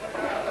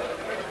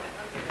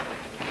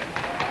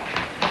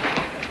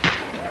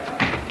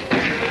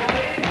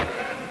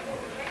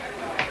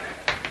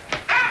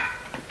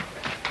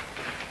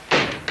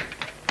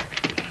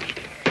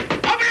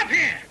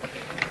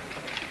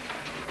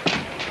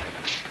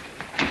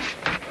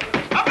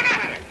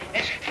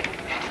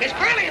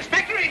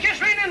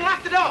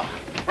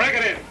 Break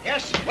it in.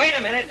 Yes, wait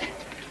a minute.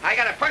 I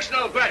got a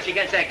personal grudge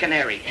against that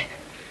canary.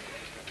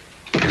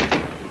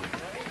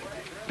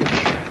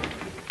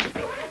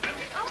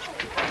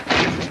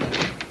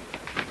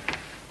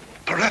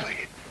 Borelli.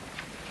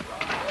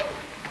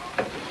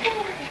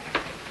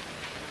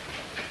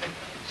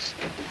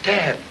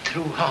 Stabbed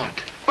through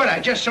heart. But I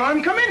just saw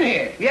him come in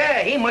here.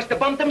 Yeah, he must have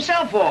bumped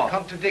himself off.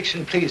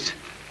 Contradiction, please.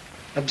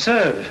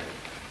 Observe.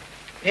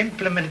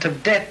 Implement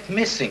of death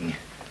missing.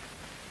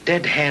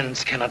 Dead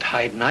hands cannot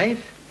hide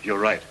knife. You're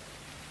right.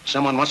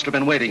 Someone must have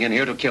been waiting in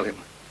here to kill him.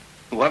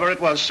 Whoever it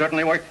was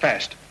certainly worked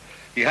fast.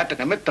 He had to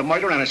commit the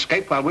murder and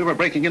escape while we were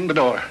breaking in the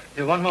door.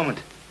 One moment.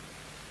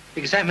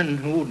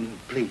 Examine wound,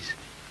 please.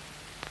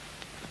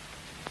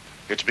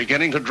 It's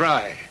beginning to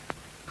dry.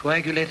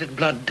 Coagulated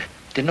blood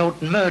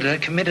denote murder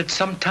committed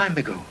some time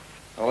ago.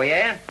 Oh,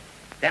 yeah?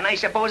 Then I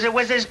suppose it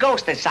was his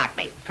ghost that socked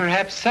me.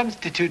 Perhaps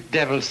substitute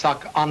devil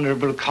sock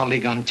honorable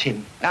colleague on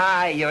chin.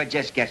 Ah, you're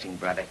just guessing,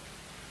 brother.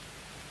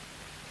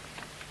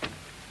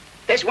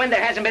 This window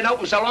hasn't been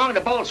open so long,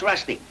 the bolt's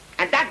rusty.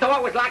 And that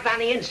door was locked on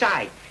the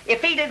inside.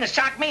 If he didn't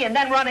sock me and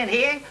then run in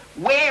here,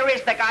 where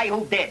is the guy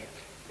who did?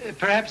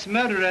 Perhaps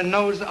murderer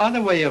knows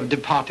other way of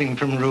departing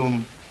from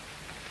room.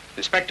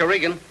 Inspector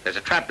Regan, there's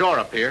a trap door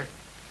up here.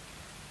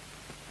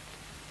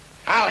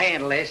 I'll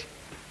handle this.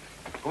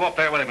 Go up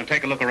there with him and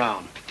take a look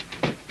around.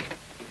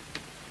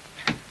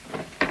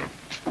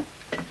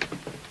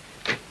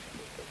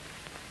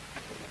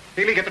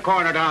 Healy, get the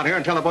coroner down here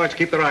and tell the boys to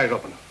keep their eyes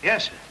open.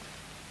 Yes, sir.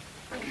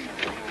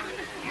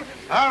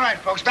 All right,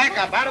 folks, back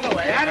up. Out of the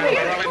way. Out of the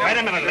way. Wait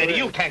a minute, lady.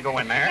 You can't go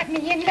in there. Let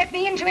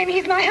me into him.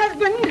 He's my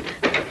husband.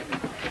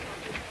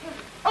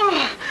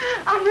 Oh,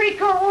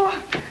 Enrico.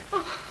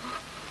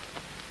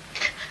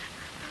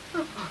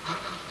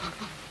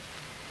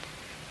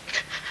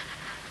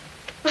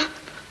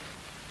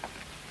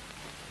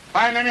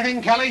 Find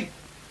anything, Kelly?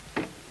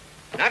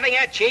 Nothing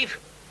yet, Chief.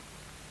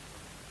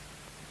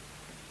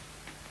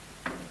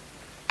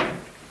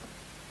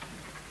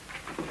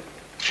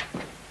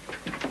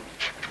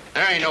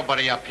 There ain't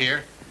nobody up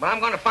here. Well, I'm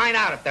going to find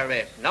out if there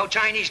is. No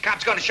Chinese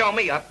cop's going to show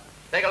me up.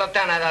 Take a look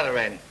down that other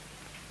end.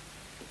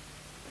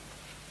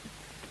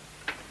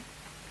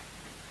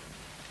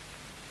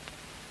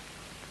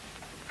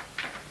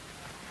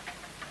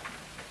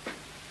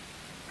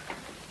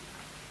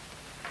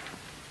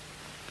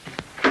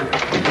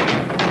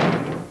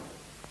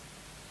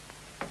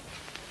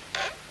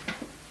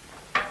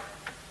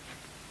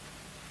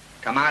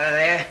 Come out of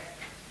there.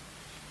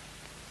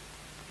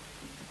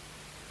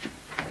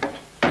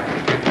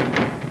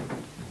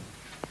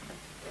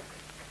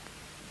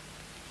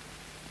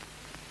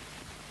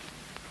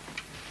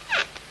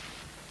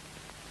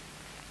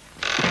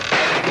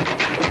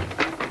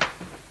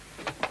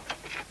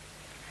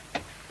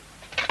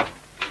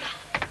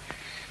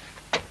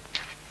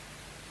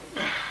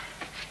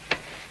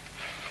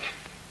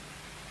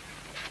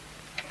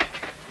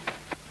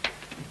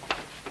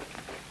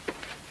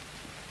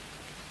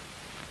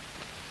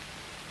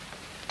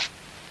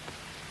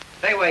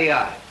 Stay where you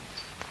are.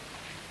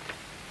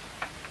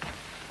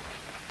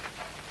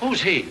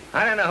 Who's he?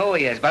 I don't know who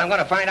he is, but I'm going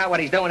to find out what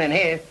he's doing in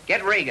here.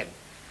 Get Regan.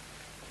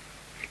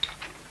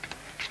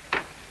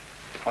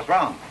 What's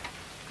wrong?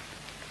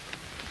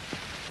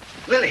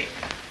 Lily.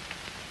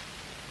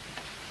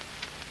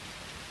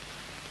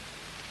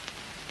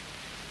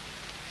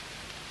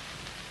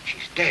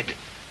 She's dead.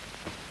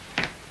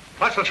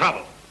 What's the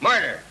trouble?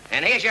 Murder.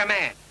 And here's your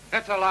man.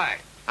 That's a lie.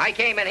 I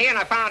came in here and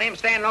I found him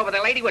standing over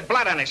the lady with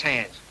blood on his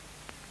hands.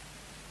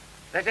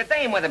 There's a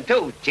dame with him,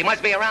 too. She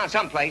must be around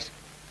someplace.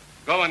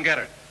 Go and get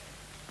her.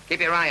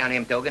 Keep your eye on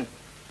him, Dugan.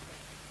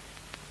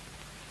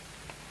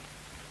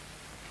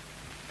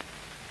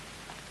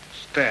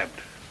 Stabbed.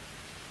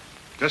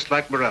 Just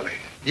like Borelli.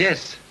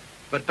 Yes,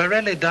 but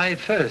Borelli died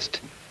first.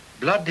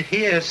 Blood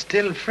here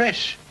still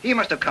fresh. He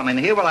must have come in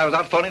here while I was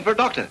out phoning for a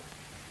doctor.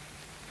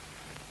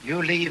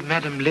 You leave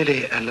Madame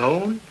Lily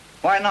alone?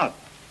 Why not?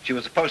 She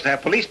was supposed to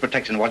have police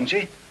protection, wasn't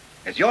she?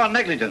 It's your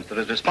negligence that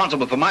is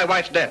responsible for my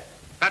wife's death.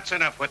 That's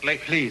enough, Whitley.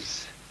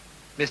 Please.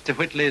 Mr.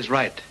 Whitley is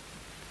right.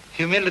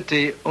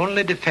 Humility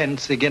only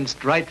defends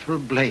against rightful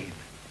blame.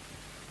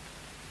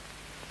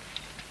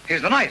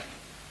 Here's the knife.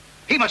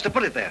 He must have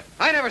put it there.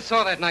 I never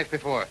saw that knife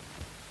before.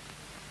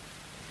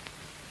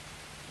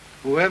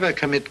 Whoever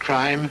commit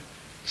crime,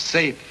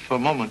 safe for a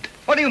moment.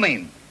 What do you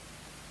mean?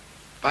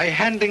 By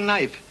handling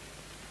knife,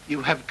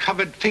 you have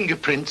covered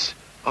fingerprints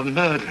of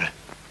murder.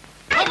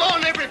 Come on,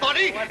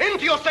 everybody,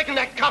 into your second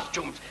act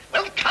costumes.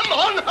 Well, come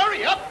on,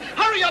 hurry up.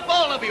 Hurry up,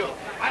 all of you.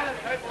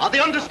 Are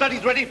the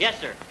understudies ready? Yes,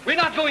 sir. We're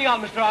not going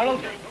on, Mr.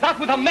 Arnold. Not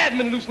with a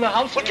madman loose in the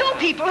house. Well, 2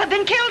 people have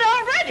been killed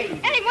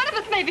already. Any one of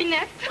us may be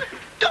next.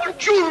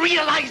 Don't you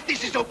realize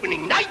this is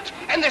opening night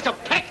and there's a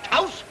packed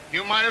house?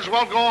 You might as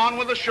well go on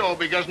with the show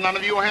because none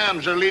of you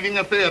hams are leaving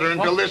the theater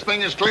until this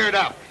thing is cleared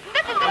up.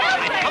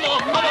 Come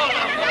on.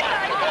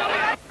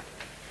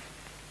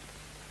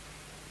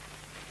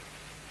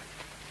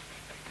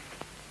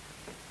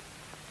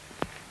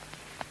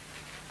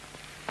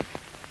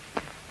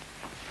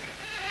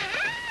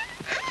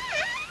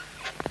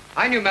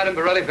 I knew Madame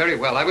Borelli very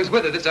well. I was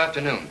with her this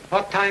afternoon.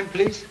 What time,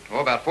 please? Oh,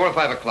 about 4 or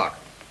 5 o'clock.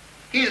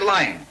 He's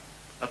lying.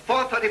 At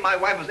 4:30, my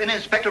wife was in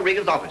Inspector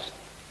Regan's office.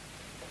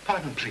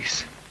 Pardon,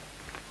 please.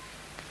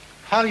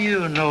 How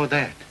you know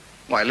that?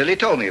 Why, Lily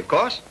told me, of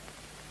course.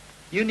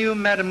 You knew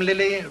Madame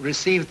Lily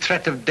received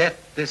threat of death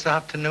this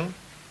afternoon?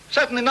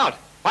 Certainly not.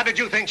 What did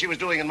you think she was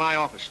doing in my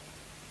office?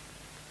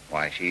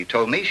 Why, she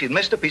told me she'd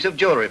missed a piece of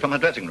jewelry from her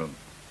dressing room.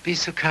 Be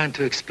so kind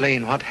to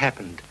explain what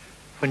happened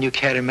when you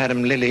carried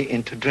Madame Lily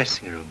into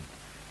dressing room.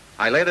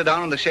 I laid her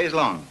down on the chaise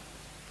longue.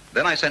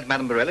 Then I sent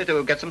Madame Borelli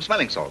to get some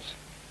smelling salts.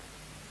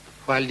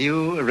 While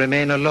you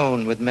remain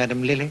alone with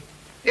Madame Lily?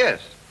 Yes,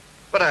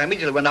 but I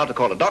immediately went out to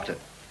call a doctor.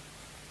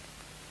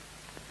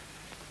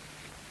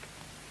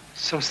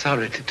 So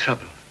sorry to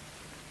trouble.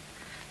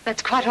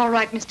 That's quite all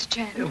right, Mr.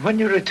 Chan. When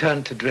you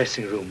returned to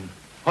dressing room,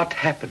 what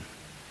happened?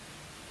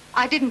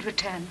 I didn't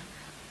return.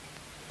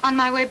 On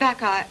my way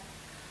back, I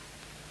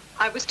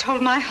was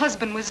told my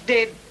husband was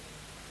dead.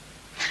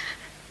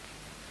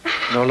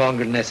 No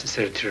longer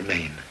necessary to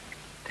remain.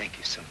 Thank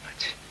you so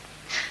much.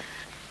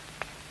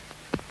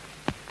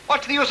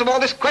 What's the use of all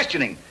this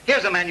questioning?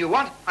 Here's the man you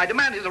want. I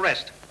demand his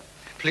arrest.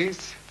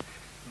 Please,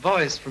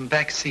 voice from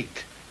back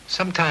seat.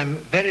 Sometime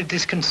very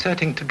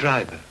disconcerting to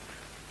driver.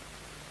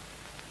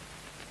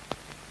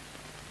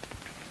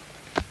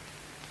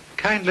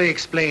 Kindly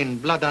explain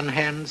blood on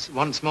hands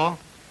once more.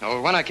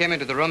 Oh, when I came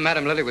into the room,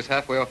 Madame Lily was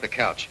halfway off the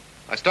couch.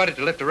 I started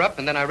to lift her up,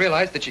 and then I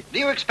realized that she... Do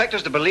you expect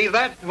us to believe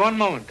that? One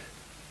moment.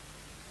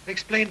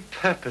 Explain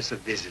purpose of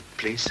visit,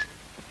 please.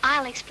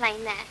 I'll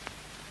explain that.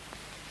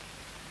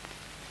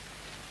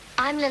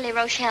 I'm Lily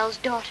Rochelle's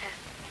daughter.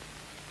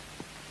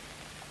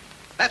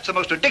 That's the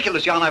most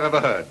ridiculous yarn I've ever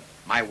heard.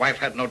 My wife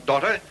had no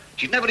daughter.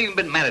 She'd never even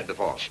been married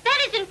before. That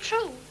isn't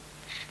true.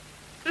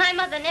 My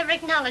mother never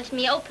acknowledged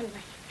me openly.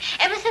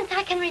 Ever since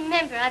I can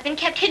remember, I've been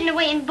kept hidden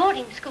away in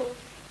boarding school.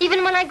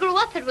 Even when I grew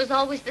up, it was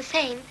always the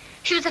same.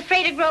 She was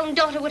afraid a grown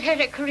daughter would hurt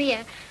her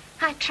career.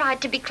 I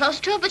tried to be close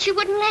to her, but she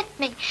wouldn't let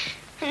me.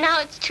 And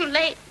now it's too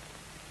late.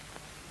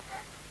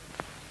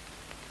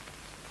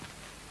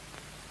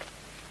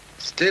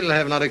 Still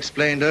have not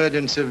explained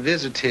urgency of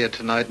visit here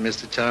tonight,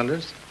 Mr.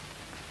 Childers.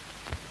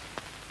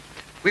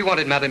 We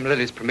wanted Madame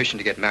Lily's permission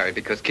to get married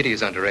because Kitty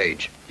is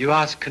underage. You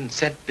asked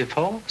consent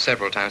before?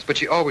 Several times, but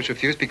she always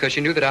refused because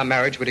she knew that our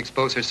marriage would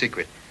expose her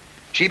secret.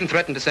 She even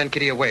threatened to send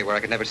Kitty away where I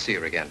could never see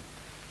her again.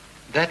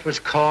 That was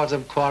cause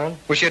of quarrel?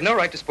 Well, she had no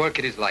right to spoil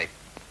Kitty's life.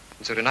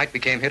 And so tonight we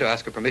came here to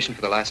ask her permission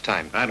for the last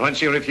time. And when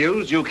she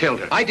refused, you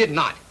killed her. I did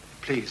not.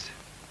 Please,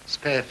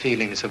 spare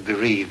feelings of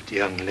bereaved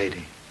young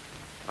lady.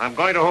 I'm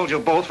going to hold you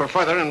both for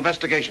further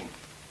investigation.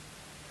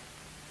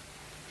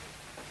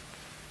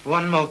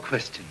 One more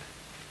question.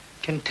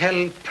 Can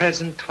tell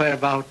present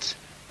whereabouts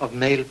of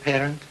male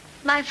parent?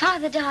 My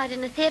father died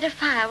in a theater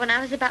fire when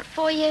I was about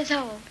 4 years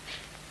old.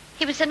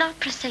 He was an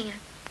opera singer.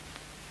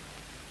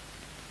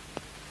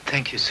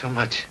 Thank you so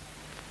much.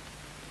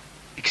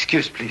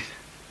 Excuse, please.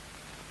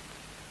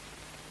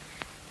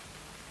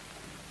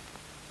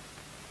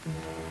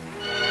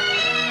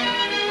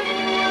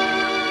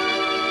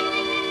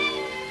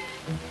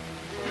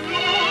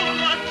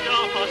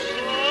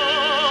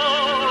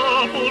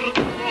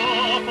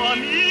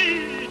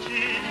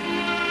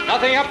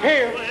 Nothing up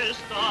here.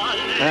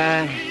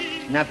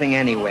 Nothing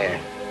anywhere.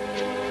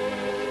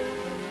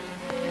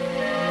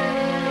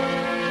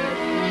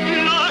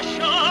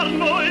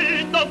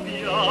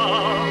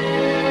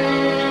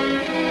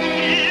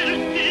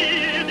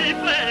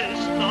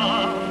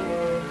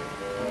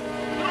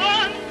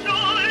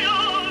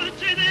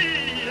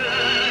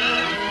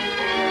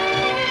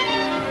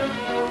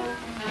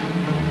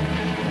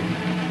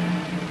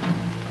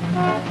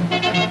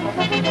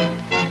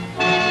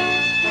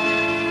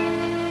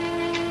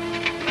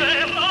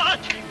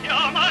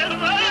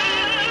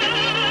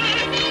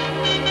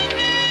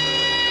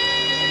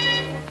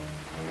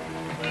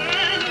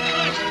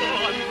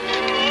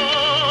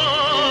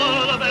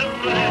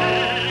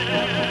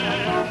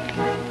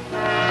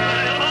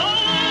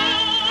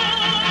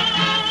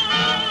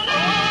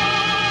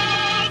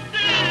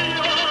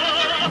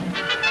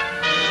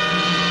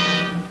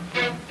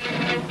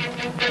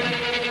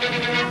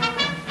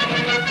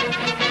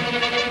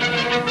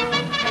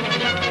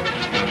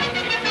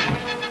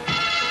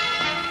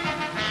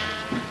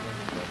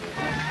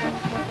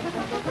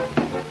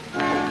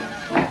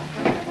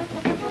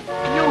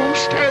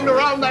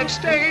 That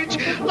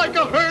stage like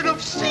a herd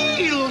of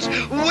seals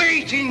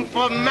waiting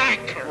for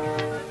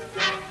mackerel.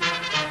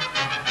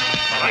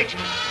 right.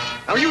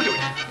 Now you do it.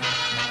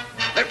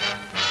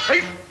 Left,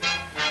 right,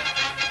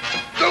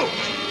 go.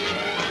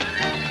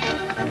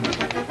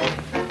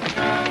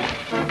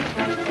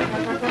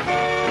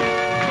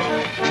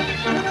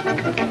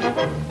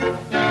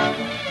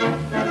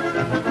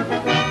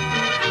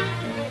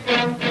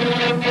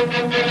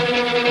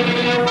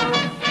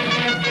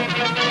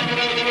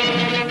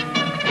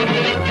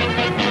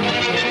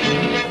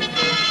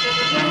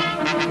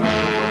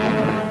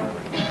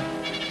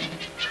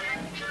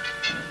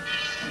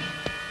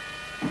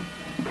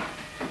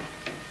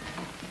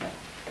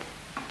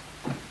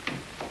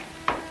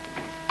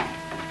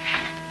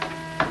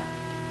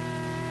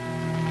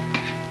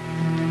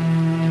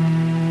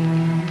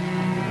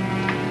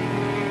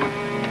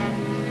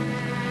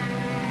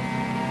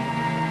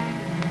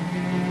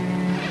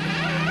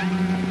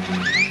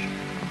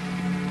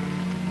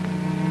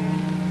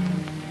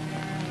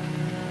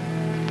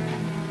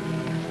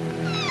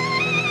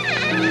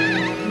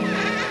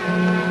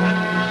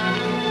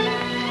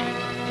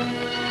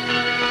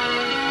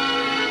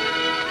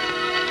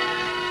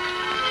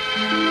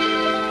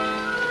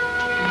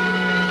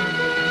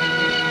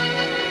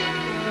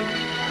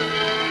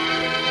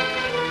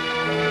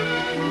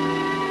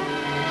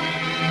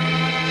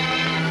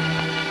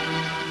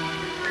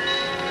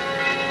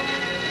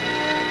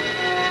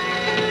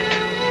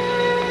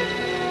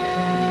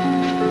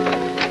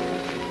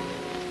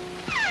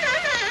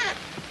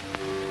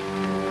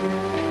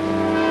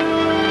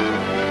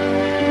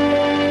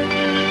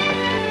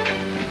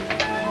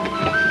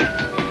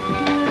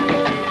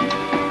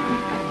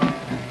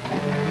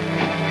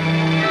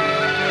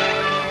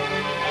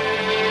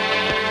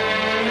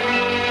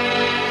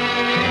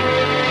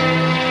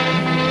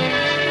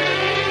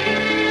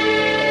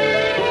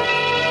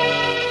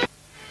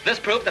 This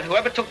proved that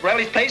whoever took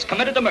Borelli's place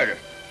committed the murder.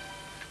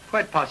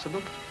 Quite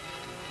possible.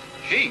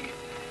 Gee,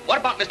 what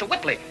about Mr.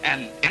 Whitley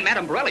and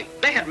Madame Borelli?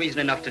 They had reason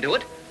enough to do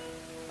it.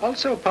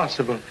 Also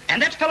possible. And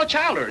that's fellow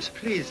Childers.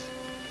 Please,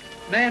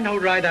 men who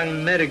ride on a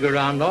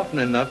merry-go-round often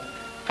enough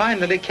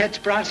finally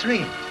catch brass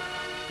ring.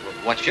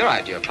 What's your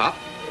idea, Pop?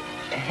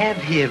 I have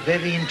here a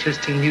very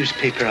interesting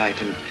newspaper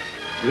item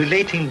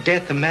relating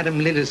death of Madame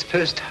Lily's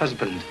first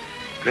husband,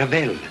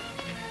 Gravel,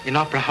 in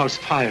Opera House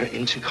fire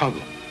in Chicago.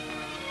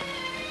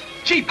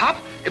 Gee, Pop,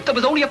 if there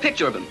was only a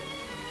picture of him.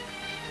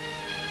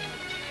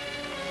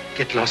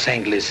 Get Los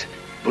Angeles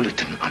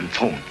bulletin on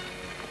phone.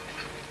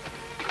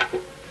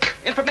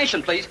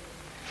 Information, please.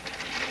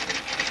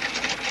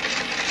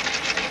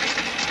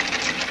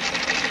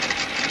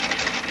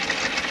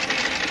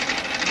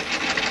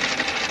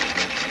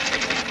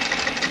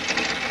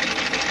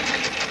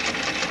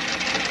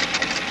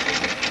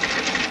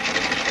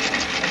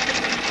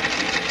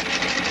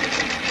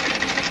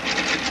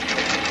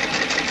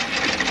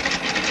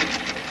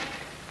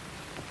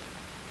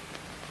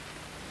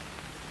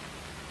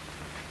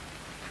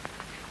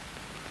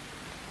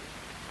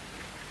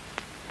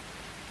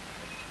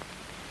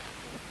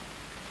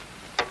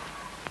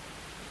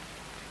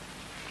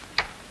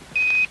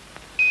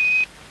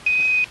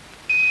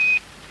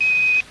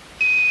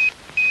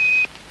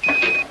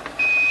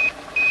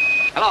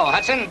 Hello,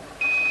 Hudson.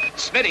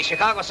 Smitty,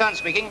 Chicago Sun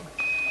speaking.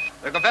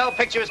 The Gravel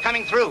picture is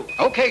coming through.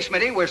 Okay,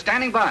 Smitty, we're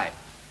standing by.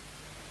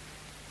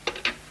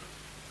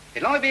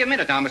 It'll only be a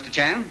minute now, Mr.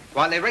 Chan,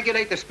 while they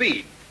regulate the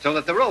speed so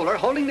that the roller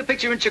holding the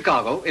picture in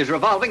Chicago is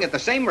revolving at the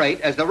same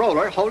rate as the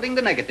roller holding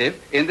the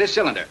negative in this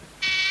cylinder.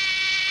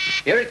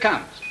 Here it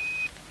comes.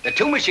 The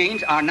two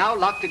machines are now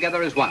locked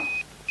together as one.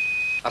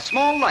 A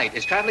small light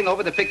is traveling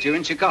over the picture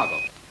in Chicago.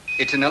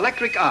 It's an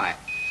electric eye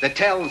that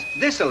tells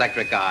this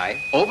electric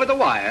eye over the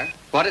wire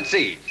what it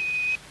sees.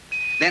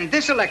 Then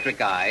this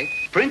electric eye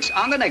prints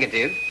on the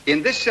negative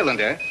in this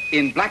cylinder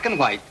in black and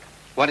white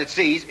what it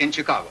sees in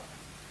Chicago.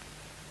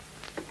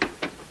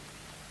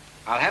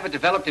 I'll have it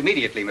developed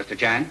immediately, Mr.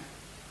 Chan.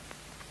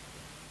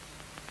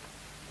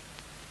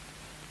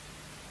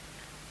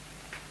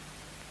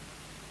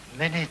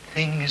 Many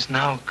things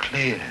now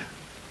clear.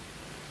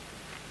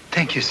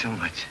 Thank you so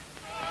much.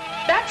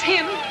 That's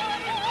him.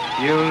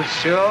 You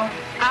sure?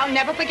 I'll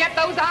never forget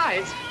those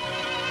eyes.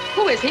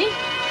 Who is he?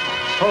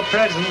 For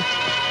present,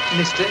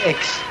 Mr.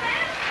 X.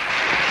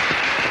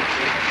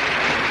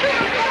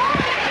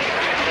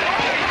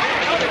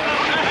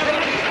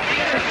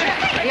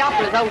 The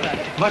opera's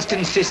over. Must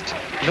insist,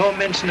 no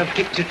mention of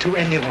picture to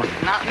anyone.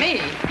 Not me.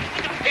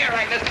 Here,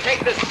 Agnes, take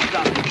this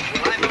stuff.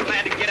 I'm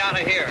glad to get out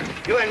of here.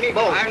 You and me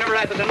both. I've never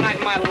had such a night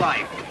in my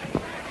life.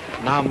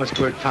 Now must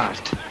work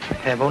fast.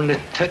 Have only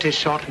 30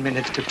 short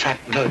minutes to track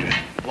murder.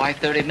 Why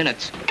 30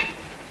 minutes?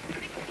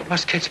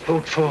 Must catch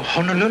boat for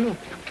Honolulu.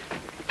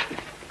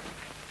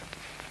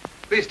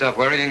 Please stop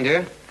worrying,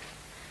 dear.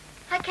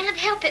 I can't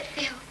help it,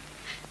 Phil.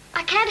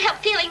 I can't help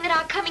feeling that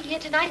our coming here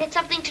tonight had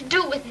something to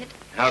do with it.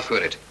 How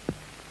could it?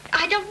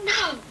 I don't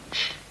know.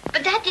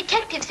 But that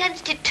detective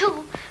sensed it,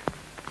 too.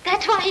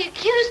 That's why he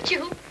accused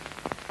you.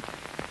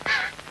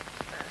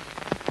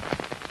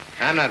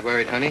 I'm not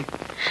worried, honey.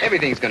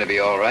 Everything's going to be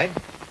all right.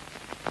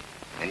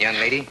 And, young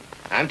lady,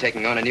 I'm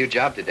taking on a new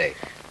job today.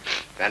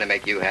 Trying to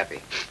make you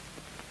happy.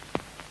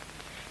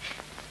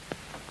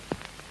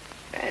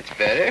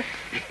 better.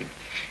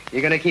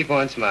 You're going to keep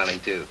on smiling,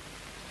 too.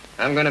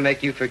 I'm going to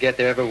make you forget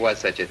there ever was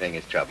such a thing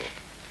as trouble.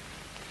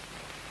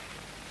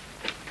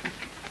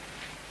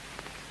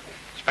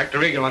 Inspector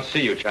Regan wants to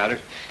see you, Charlie.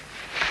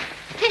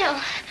 Phil.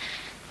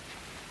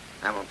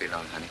 I won't be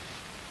long, honey.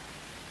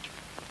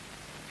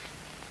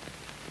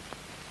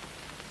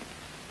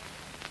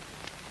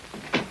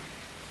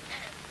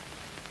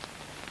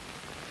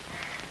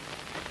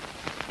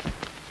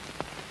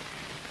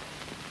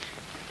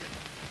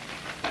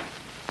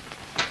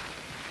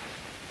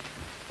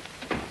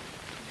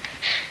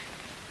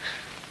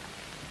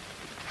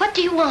 What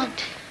do you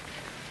want?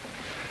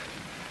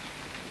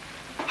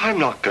 I'm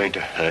not going to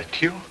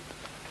hurt you.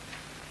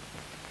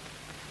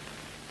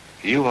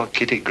 You are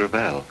Kitty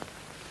Gravel.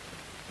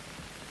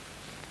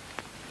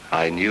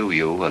 I knew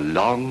you a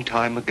long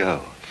time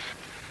ago.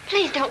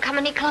 Please don't come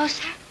any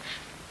closer.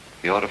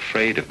 You're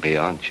afraid of me,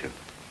 aren't you?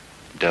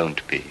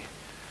 Don't be.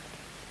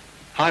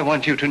 I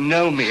want you to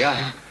know me.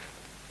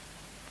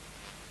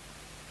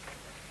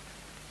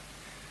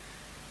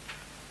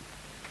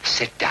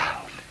 Sit down.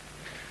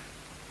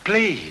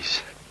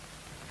 Please.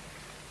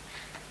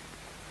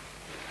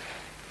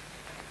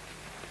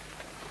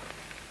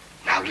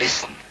 Now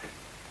listen.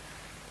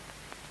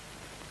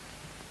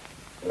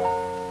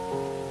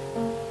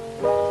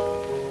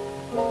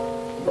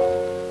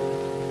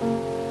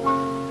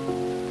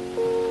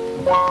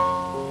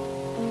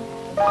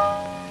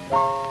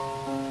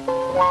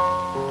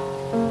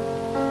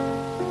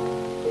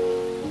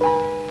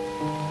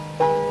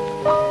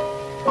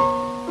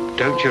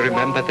 Don't you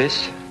remember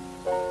this?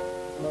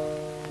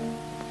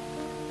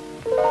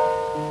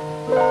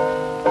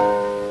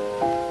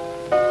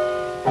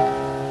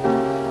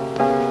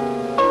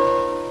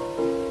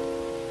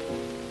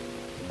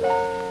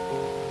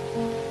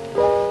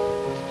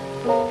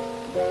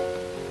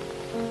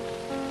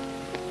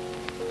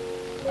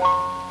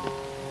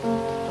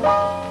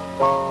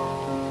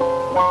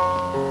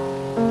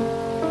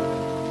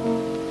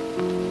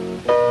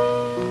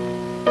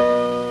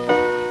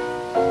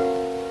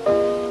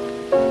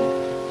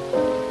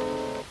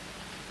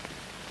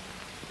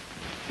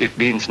 It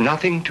means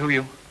nothing to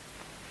you.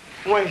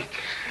 Wait.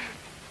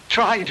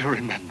 Try to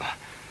remember.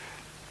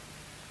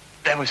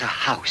 There was a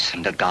house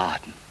and a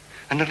garden,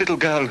 and a little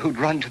girl who'd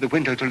run to the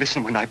window to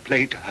listen when I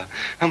played to her.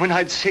 And when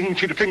I'd sing,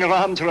 she'd fling her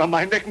arms around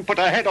my neck and put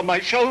her head on my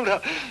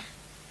shoulder.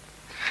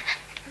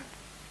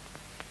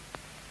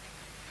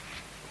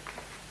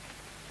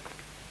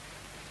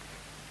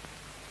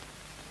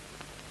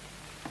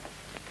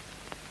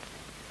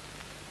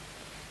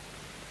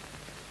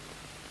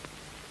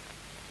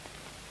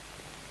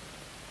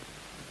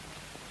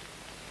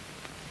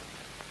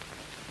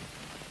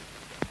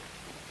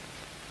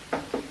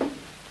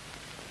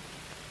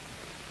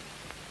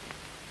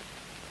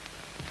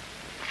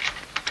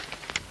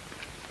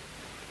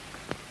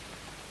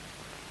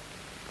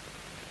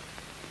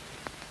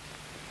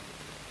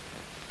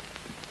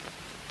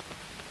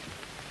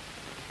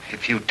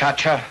 If you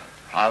touch her,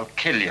 I'll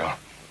kill you.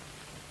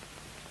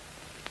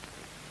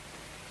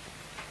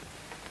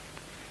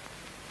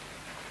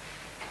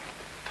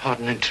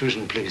 Pardon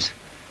intrusion, please.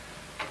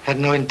 Had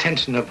no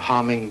intention of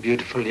harming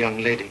beautiful young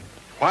lady.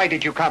 Why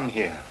did you come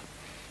here?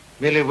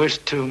 Merely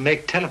wished to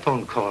make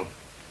telephone call.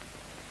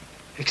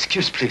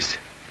 Excuse, please.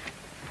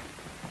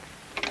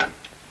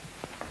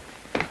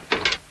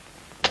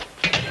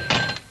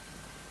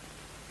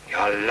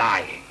 You're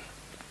lying.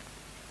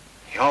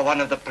 You're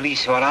one of the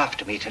police who are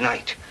after me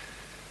tonight.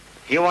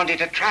 You wanted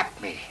to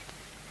trap me,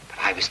 but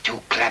I was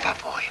too clever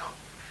for you.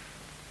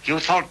 You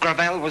thought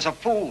Gravel was a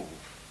fool.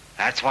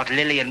 That's what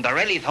Lilly and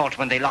Borelli thought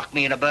when they locked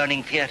me in a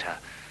burning theater.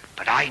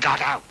 But I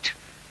got out,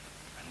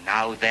 and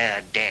now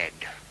they're dead.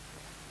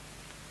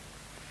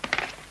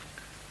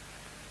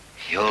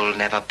 You'll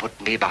never put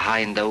me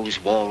behind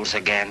those walls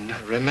again.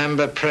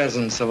 Remember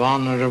presence of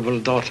honorable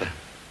daughter.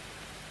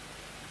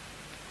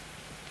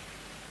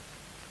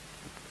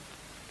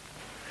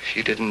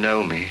 She didn't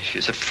know me.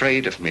 She's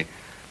afraid of me.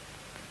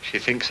 She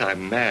thinks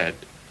I'm mad.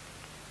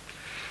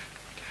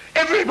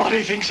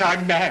 Everybody thinks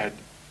I'm mad.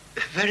 A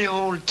very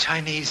old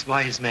Chinese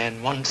wise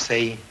man once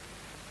say,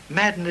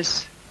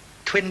 madness,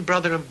 twin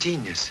brother of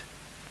genius,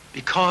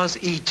 because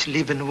each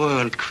live in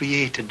world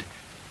created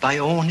by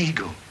own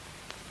ego.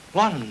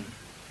 One,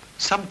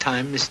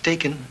 sometime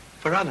mistaken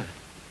for other.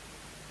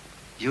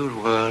 Your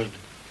world,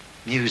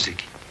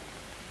 music.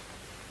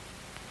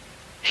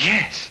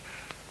 Yes.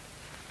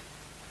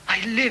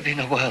 I live in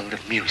a world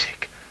of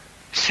music.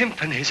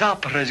 Symphonies,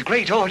 operas,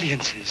 great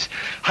audiences.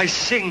 I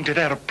sing to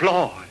their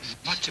applause.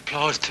 Much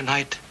applause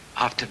tonight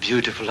after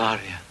beautiful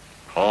aria.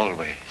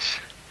 Always.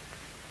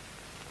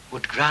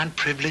 Would grant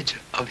privilege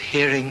of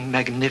hearing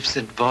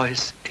magnificent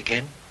voice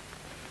again?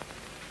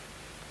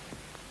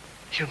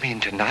 You mean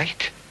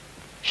tonight?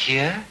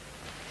 Here?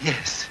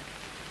 Yes.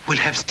 We'll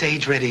have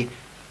stage ready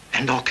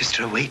and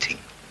orchestra waiting.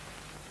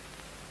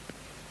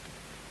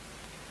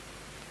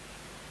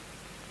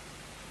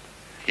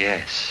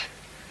 Yes.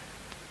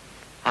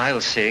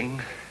 I'll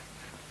sing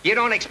You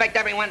don't expect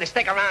everyone to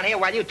stick around here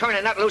while you turn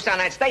a nut loose on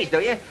that stage, do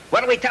you?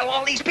 What do we tell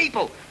all these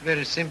people?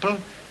 Very simple.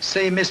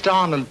 Say Mr.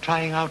 Arnold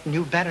trying out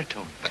new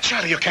baritone. But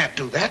Charlie, you can't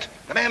do that.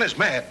 The man is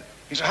mad.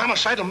 He's a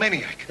homicidal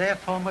maniac.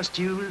 Therefore must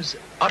use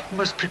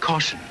utmost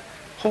precaution.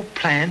 Whole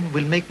plan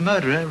will make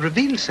murderer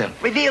reveal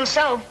self. Reveal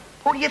self?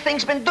 Who do you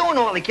think's been doing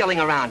all the killing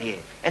around here?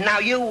 And now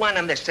you want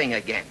him to sing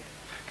again.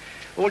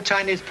 Old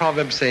Chinese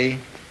proverbs say,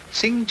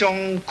 Sing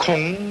Zhong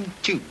Kong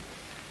Ju.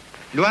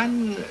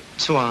 Luan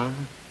Suan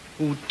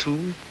Wu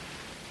Tu.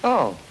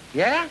 Oh,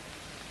 yeah?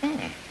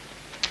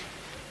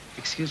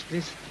 Excuse,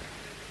 please.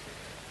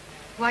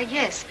 Why,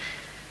 yes.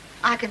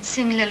 I can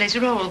sing Lily's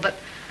role, but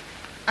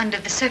under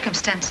the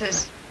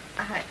circumstances,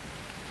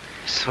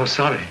 So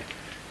sorry,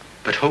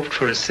 but hoped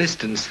for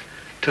assistance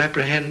to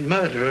apprehend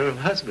murderer of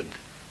husband.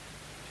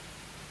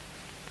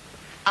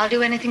 I'll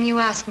do anything you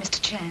ask,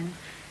 Mr. Chan.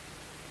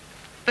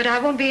 But I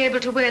won't be able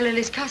to wear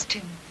Lily's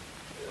costume.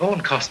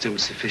 Own costume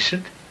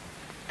sufficient.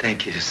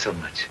 Thank you so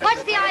much.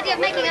 What's the idea of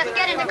making us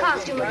get into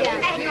costume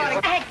again?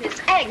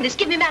 Agnes,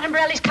 give me Madame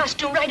Borelli's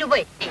costume right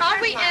away.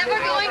 Are we ever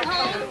going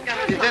home?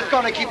 Is this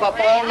going to keep up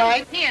all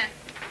night? Here.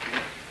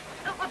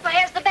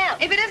 Where's the belt?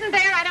 If it isn't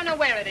there, I don't know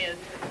where it is.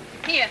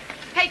 Here,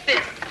 take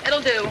this.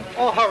 It'll do.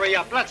 Oh, hurry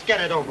up. Let's get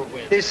it over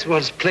with. This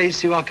was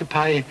place you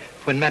occupy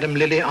when Madame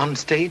Lily on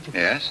stage?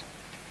 Yes.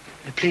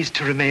 Please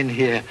to remain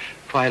here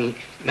while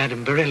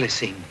Madame Borelli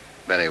sing.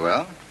 Very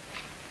well.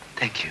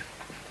 Thank you.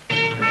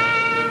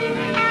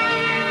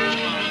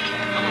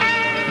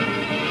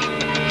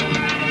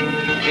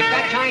 If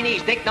that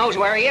Chinese dick knows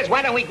where he is,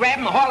 why don't we grab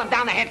him and haul him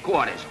down to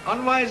headquarters?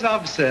 Unwise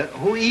officer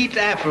who eat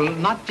apple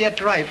not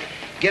yet ripe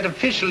get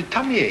official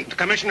tummy ache. The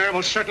commissioner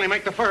will certainly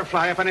make the fur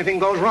fly if anything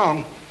goes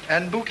wrong.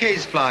 And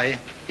bouquets fly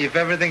if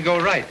everything go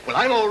right. Well,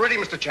 I'm all ready,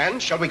 Mr. Chan.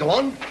 Shall we go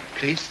on?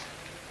 Please.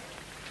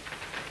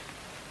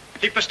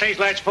 Keep the stage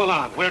lights full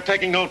on. We're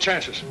taking no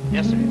chances.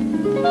 Yes, sir.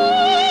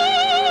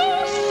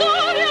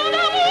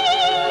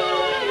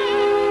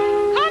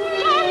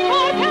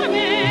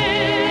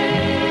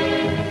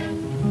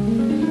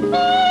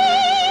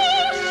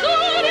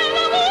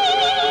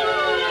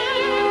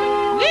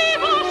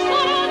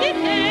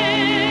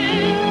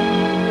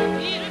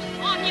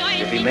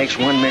 If he makes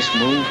one missed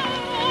move...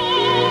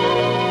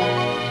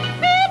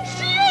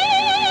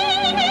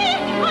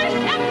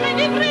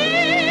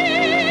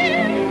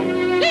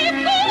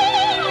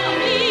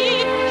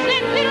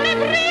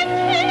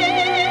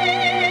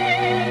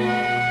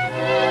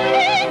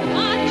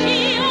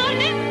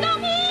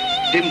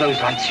 Dim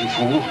those lights, you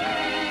fool.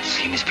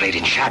 Scene is played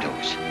in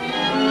shadows.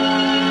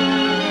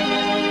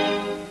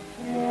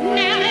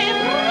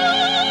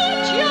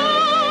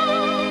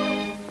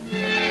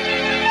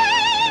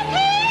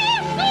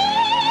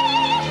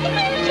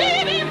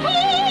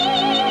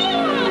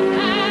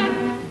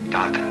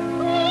 Darker.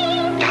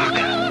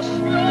 Darker.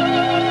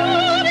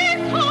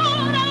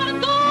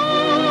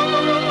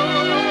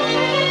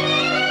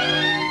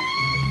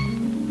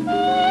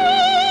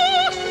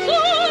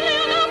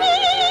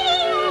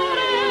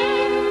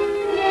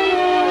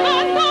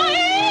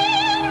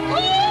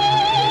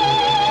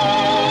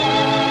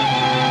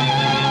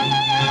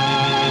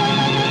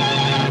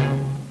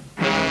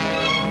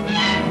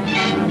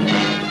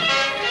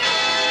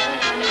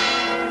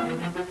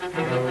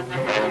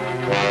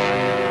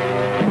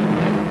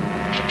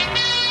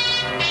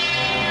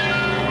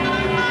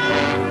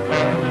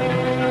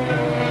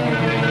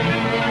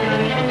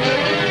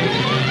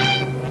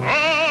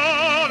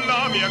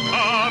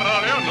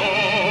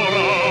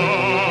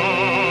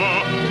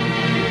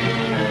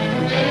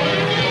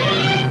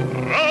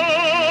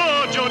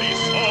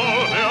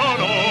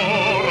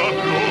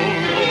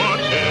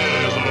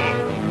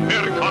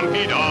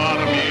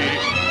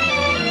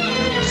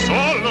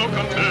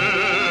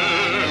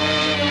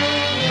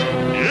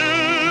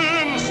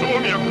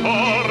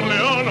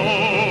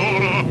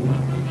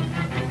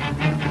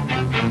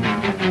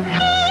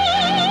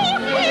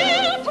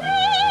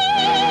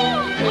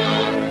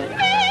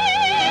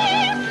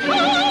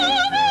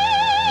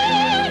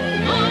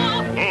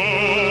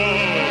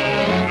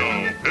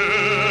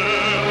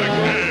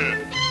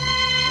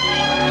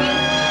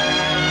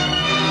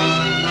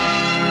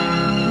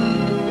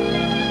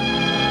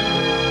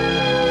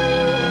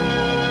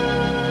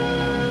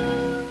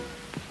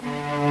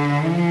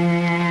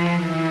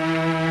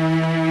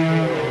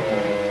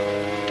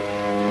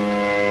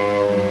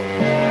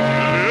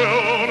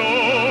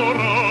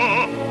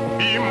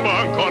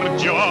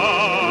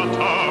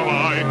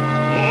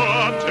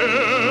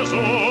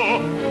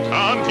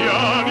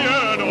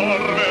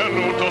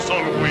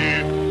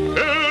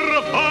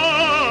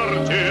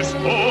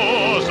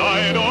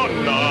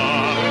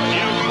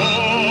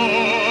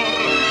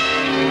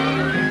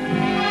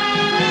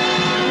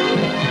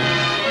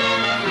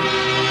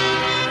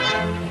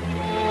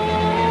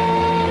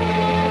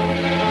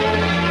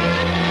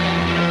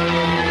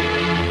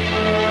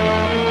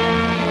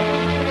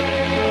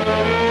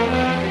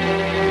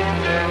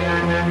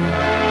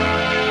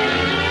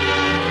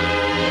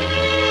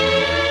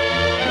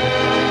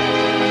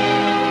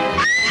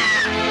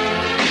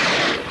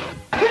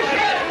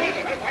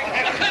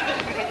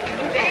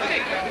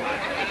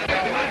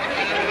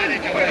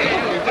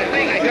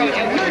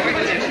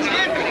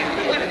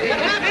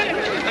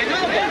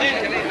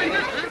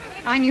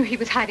 I knew he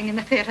was hiding in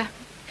the theater.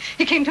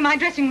 He came to my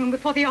dressing room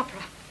before the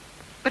opera.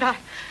 But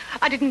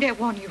I didn't dare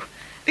warn you,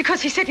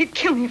 because he said he'd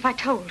kill me if I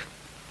told.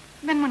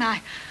 Then when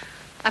I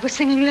was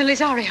singing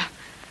Lily's aria,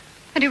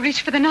 and he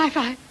reached for the knife,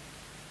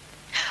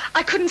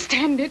 I couldn't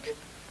stand it.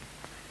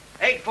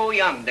 Ain't fool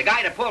young, the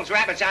guy that pulls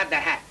rabbits out of the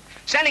hat.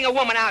 Sending a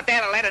woman out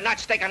there to let a nut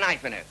stick a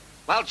knife in her.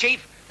 Well,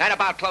 Chief, that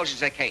about closes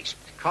the case.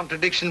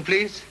 Contradiction,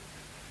 please.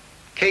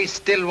 Case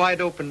still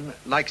wide open,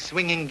 like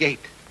swinging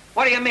gate.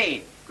 What do you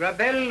mean?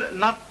 Gravel,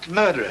 not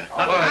murderer.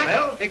 Not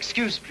Gravel?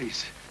 Excuse,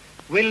 please.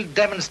 Will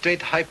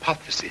demonstrate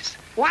hypothesis.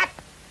 What?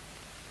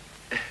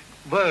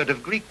 Word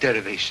of Greek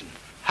derivation.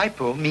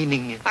 Hypo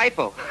meaning...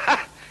 Hypo.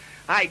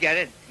 I get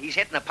it. He's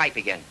hitting the pipe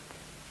again.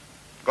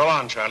 Go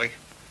on, Charlie.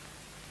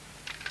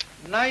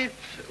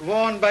 Knife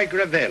worn by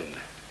Gravel.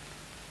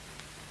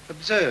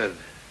 Observe,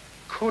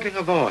 coating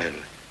of oil,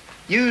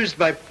 used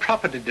by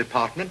property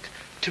department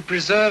to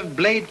preserve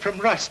blade from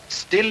rust,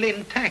 still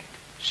intact.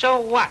 So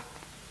what?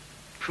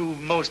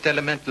 Prove most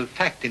elemental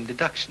fact in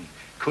deduction.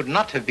 Could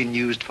not have been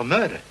used for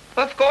murder.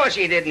 Of course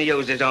he didn't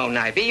use his own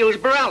knife. He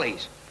used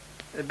Borelli's.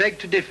 Beg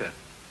to differ.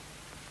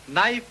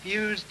 Knife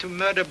used to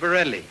murder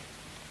Borelli.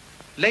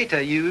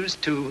 Later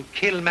used to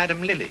kill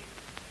Madame Lily.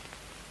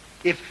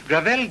 If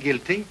Gravel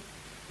guilty,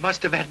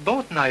 must have had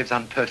both knives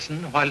on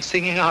person while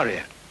singing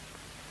aria.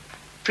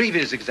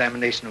 Previous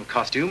examination of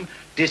costume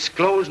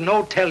disclosed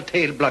no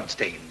telltale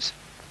bloodstains.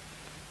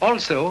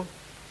 Also,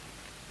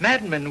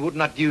 madman would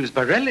not use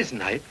Borelli's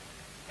knife,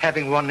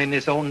 having one in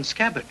his own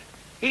scabbard.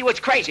 He was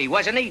crazy,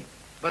 wasn't he?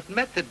 But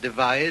method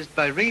devised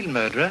by real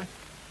murderer,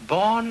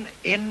 born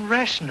in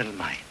rational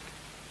mind.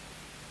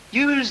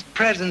 Used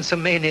presence of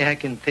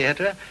maniac in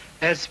theater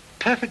as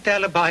perfect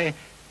alibi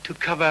to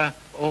cover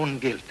own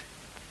guilt.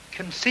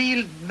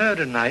 Concealed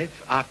murder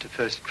knife after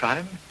first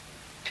crime,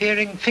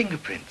 fearing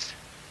fingerprints.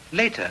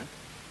 Later,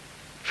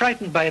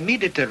 frightened by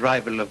immediate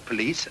arrival of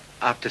police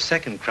after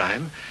second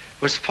crime,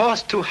 was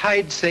forced to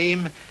hide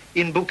same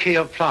in bouquet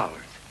of flowers.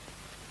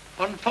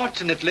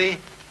 Unfortunately,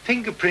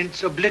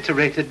 fingerprints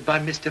obliterated by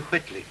Mr.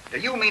 Whitley. Do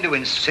you mean to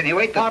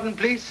insinuate that... Pardon,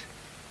 please.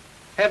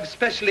 Have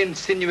special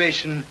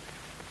insinuation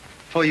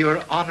for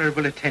your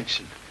honorable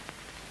attention.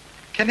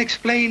 Can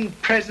explain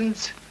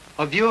presence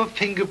of your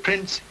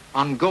fingerprints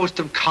on ghost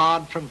of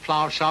card from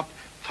flower shop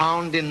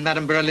found in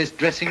Madame Borelli's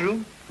dressing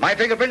room? My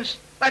fingerprints?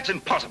 That's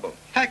impossible.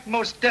 Fact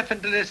most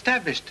definitely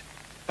established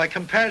by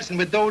comparison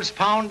with those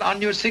found on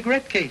your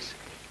cigarette case.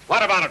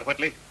 What about it,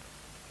 Whitley?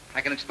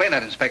 I can explain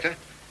that, Inspector.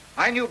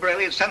 I knew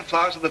Borelli had sent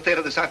flowers to the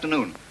theater this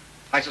afternoon.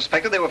 I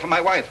suspected they were for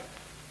my wife.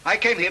 I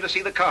came here to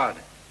see the card.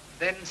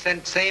 Then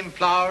sent same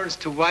flowers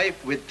to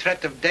wife with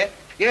threat of death?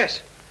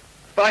 Yes.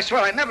 But I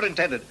swear I never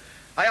intended.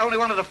 I only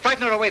wanted to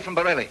frighten her away from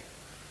Borelli.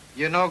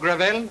 You know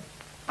Gravel?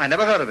 I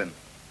never heard of him.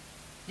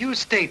 You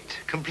state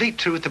complete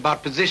truth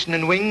about position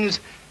in wings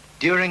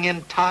during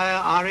entire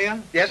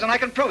aria? Yes, and I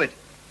can prove it.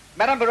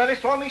 Madame Borelli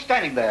saw me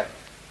standing there.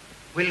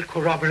 Will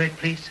corroborate,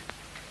 please?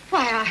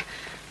 Why,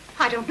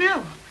 I don't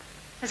know.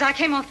 As I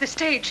came off the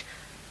stage,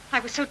 I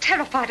was so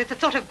terrified at the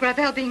thought of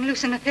Gravel being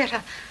loose in the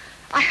theater.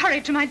 I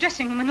hurried to my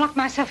dressing room and locked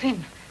myself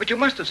in. But you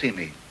must have seen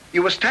me.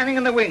 You were standing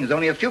in the wings,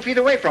 only a few feet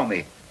away from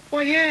me.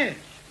 Why, yes.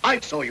 I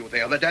saw you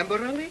there, Madame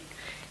Borelli.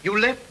 You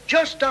left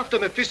just after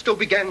Mephisto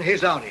began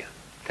his aria.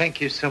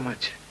 Thank you so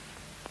much.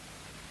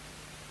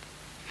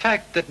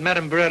 Fact that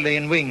Madame Borelli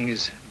in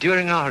wings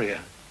during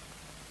aria.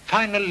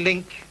 Final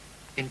link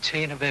in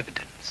chain of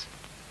evidence.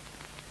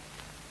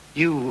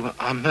 You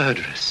are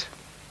murderous.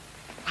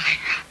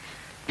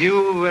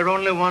 You were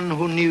only one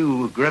who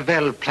knew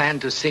Gravel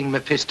planned to sing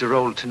Mephisto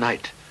role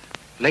tonight.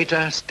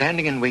 Later,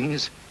 standing in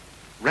wings,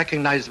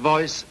 recognized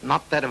voice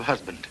not that of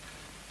husband.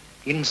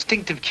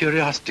 Instinctive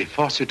curiosity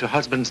forced you to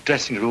husband's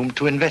dressing room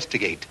to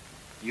investigate.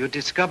 You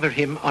discover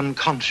him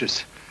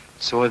unconscious,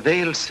 so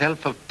avail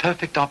self of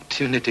perfect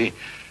opportunity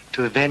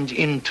to avenge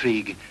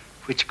intrigue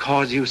which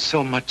caused you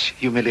so much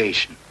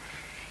humiliation.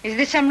 Is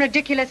this some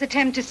ridiculous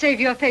attempt to save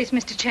your face,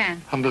 Mr.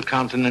 Chan? Humble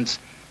countenance,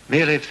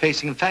 merely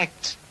facing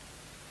facts.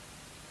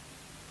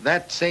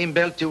 That same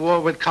belt you wore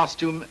with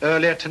costume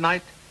earlier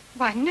tonight?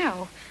 Why,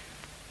 no.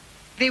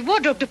 The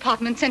wardrobe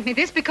department sent me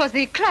this because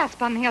the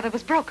clasp on the other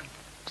was broken.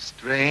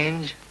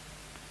 Strange.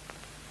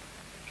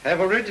 Have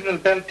original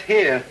belt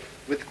here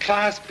with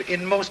clasp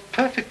in most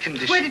perfect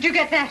condition. Where did you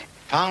get that?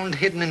 Found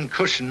hidden in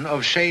cushion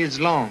of shades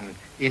long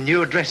in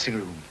your dressing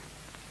room.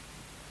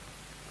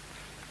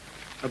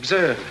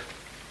 Observe,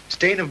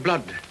 stain of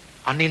blood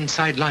on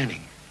inside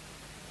lining.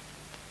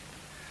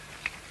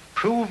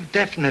 Prove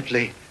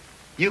definitely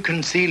you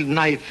concealed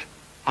knife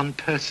on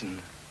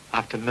person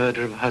after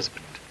murder of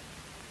husband.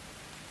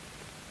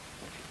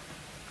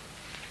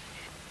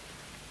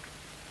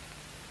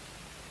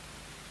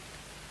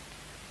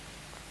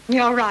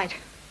 You're right.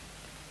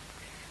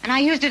 And I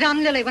used it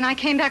on Lily when I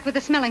came back with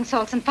the smelling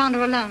salts and found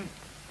her alone.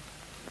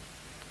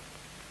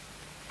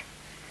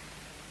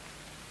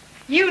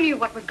 You knew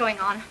what was going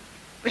on,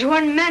 but you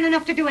weren't man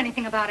enough to do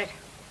anything about it.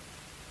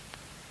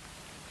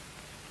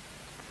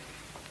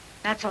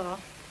 That's all.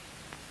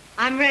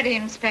 I'm ready,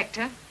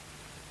 Inspector.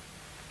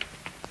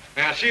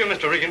 May I see you,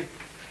 Mr. Regan?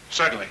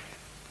 Certainly.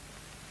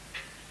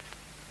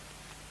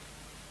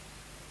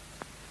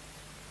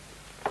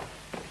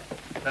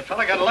 That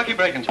fella got a lucky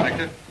break,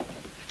 Inspector.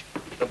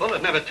 The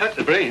bullet never touched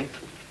the brain.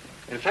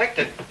 In fact,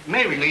 it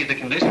may relieve the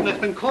condition that's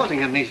been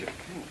causing amnesia.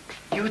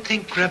 You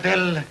think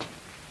Gravel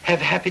have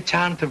happy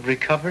chance of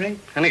recovery?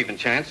 An even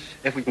chance,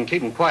 if we can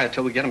keep him quiet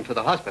till we get him to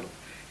the hospital.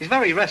 He's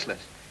very restless.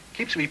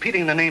 Keeps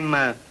repeating the name,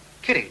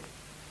 Kitty.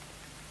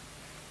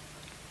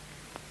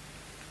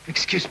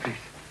 Excuse me.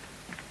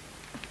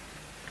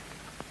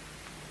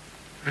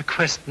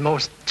 Request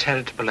most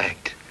charitable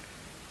act.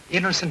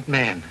 Innocent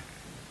man,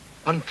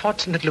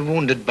 unfortunately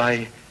wounded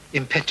by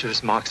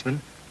impetuous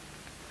marksman,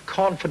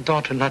 called for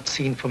daughter not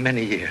seen for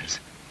many years.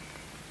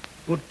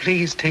 Would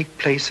please take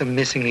place a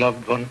missing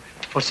loved one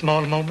for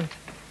small moment?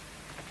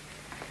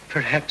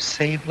 Perhaps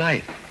save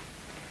life.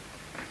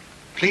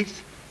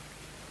 Please?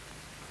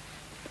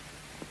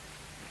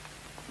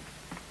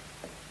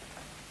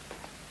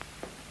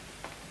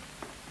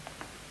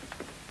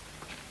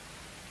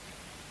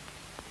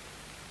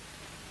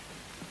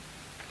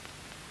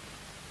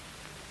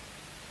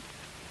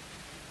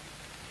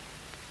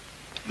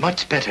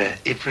 Much better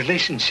if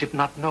relationship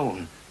not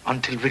known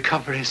until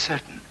recovery is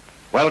certain.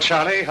 Well,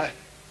 Charlie,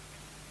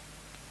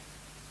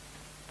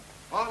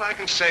 all I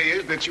can say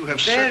is that you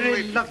have Very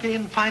certainly... lucky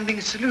in finding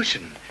a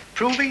solution.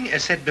 Proving,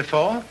 as said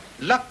before,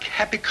 luck,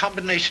 happy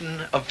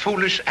combination of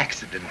foolish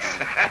accidents.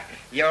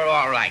 You're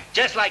all right.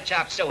 Just like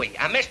chop suey.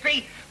 A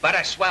mystery, but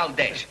a swell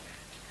dish.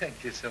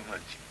 Thank you so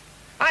much.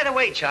 By the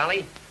way,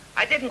 Charlie,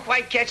 I didn't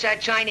quite catch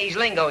that Chinese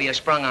lingo you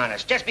sprung on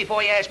us just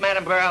before you asked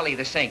Madame Borelli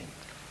to sing.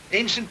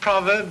 Ancient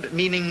proverb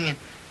meaning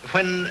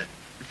when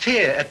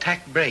fear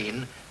attacked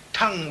brain,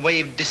 tongue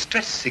waved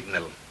distress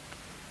signal.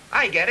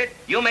 I get it.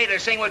 You made her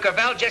sing with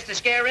Gravel just to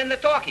scare in the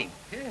talking.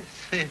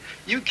 Yes,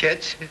 you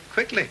catch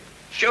quickly.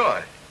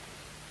 Sure.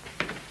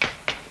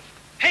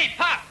 Hey,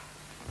 Pop!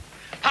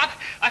 Pop,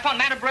 I found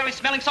Madame Borelli's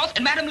smelling salts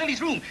in Madame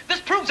Lily's room.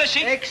 This proves that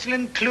she...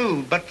 Excellent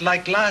clue, but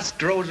like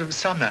last rose of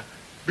summer,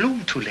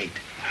 bloom too late.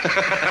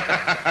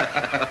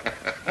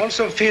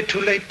 Also fear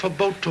too late for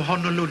boat to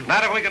Honolulu.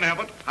 Not if we can help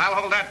it. I'll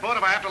hold that boat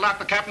if I have to lock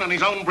the captain in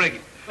his own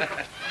brig.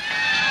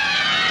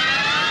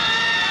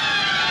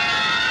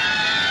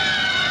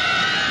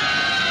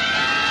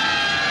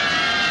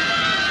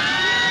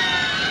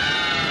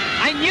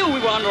 I knew we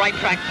were on the right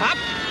track, Pop.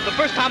 The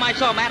first time I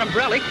saw Madame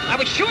Borelli, I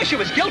was sure she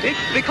was guilty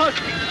because...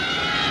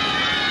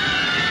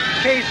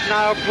 Case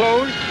now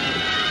closed.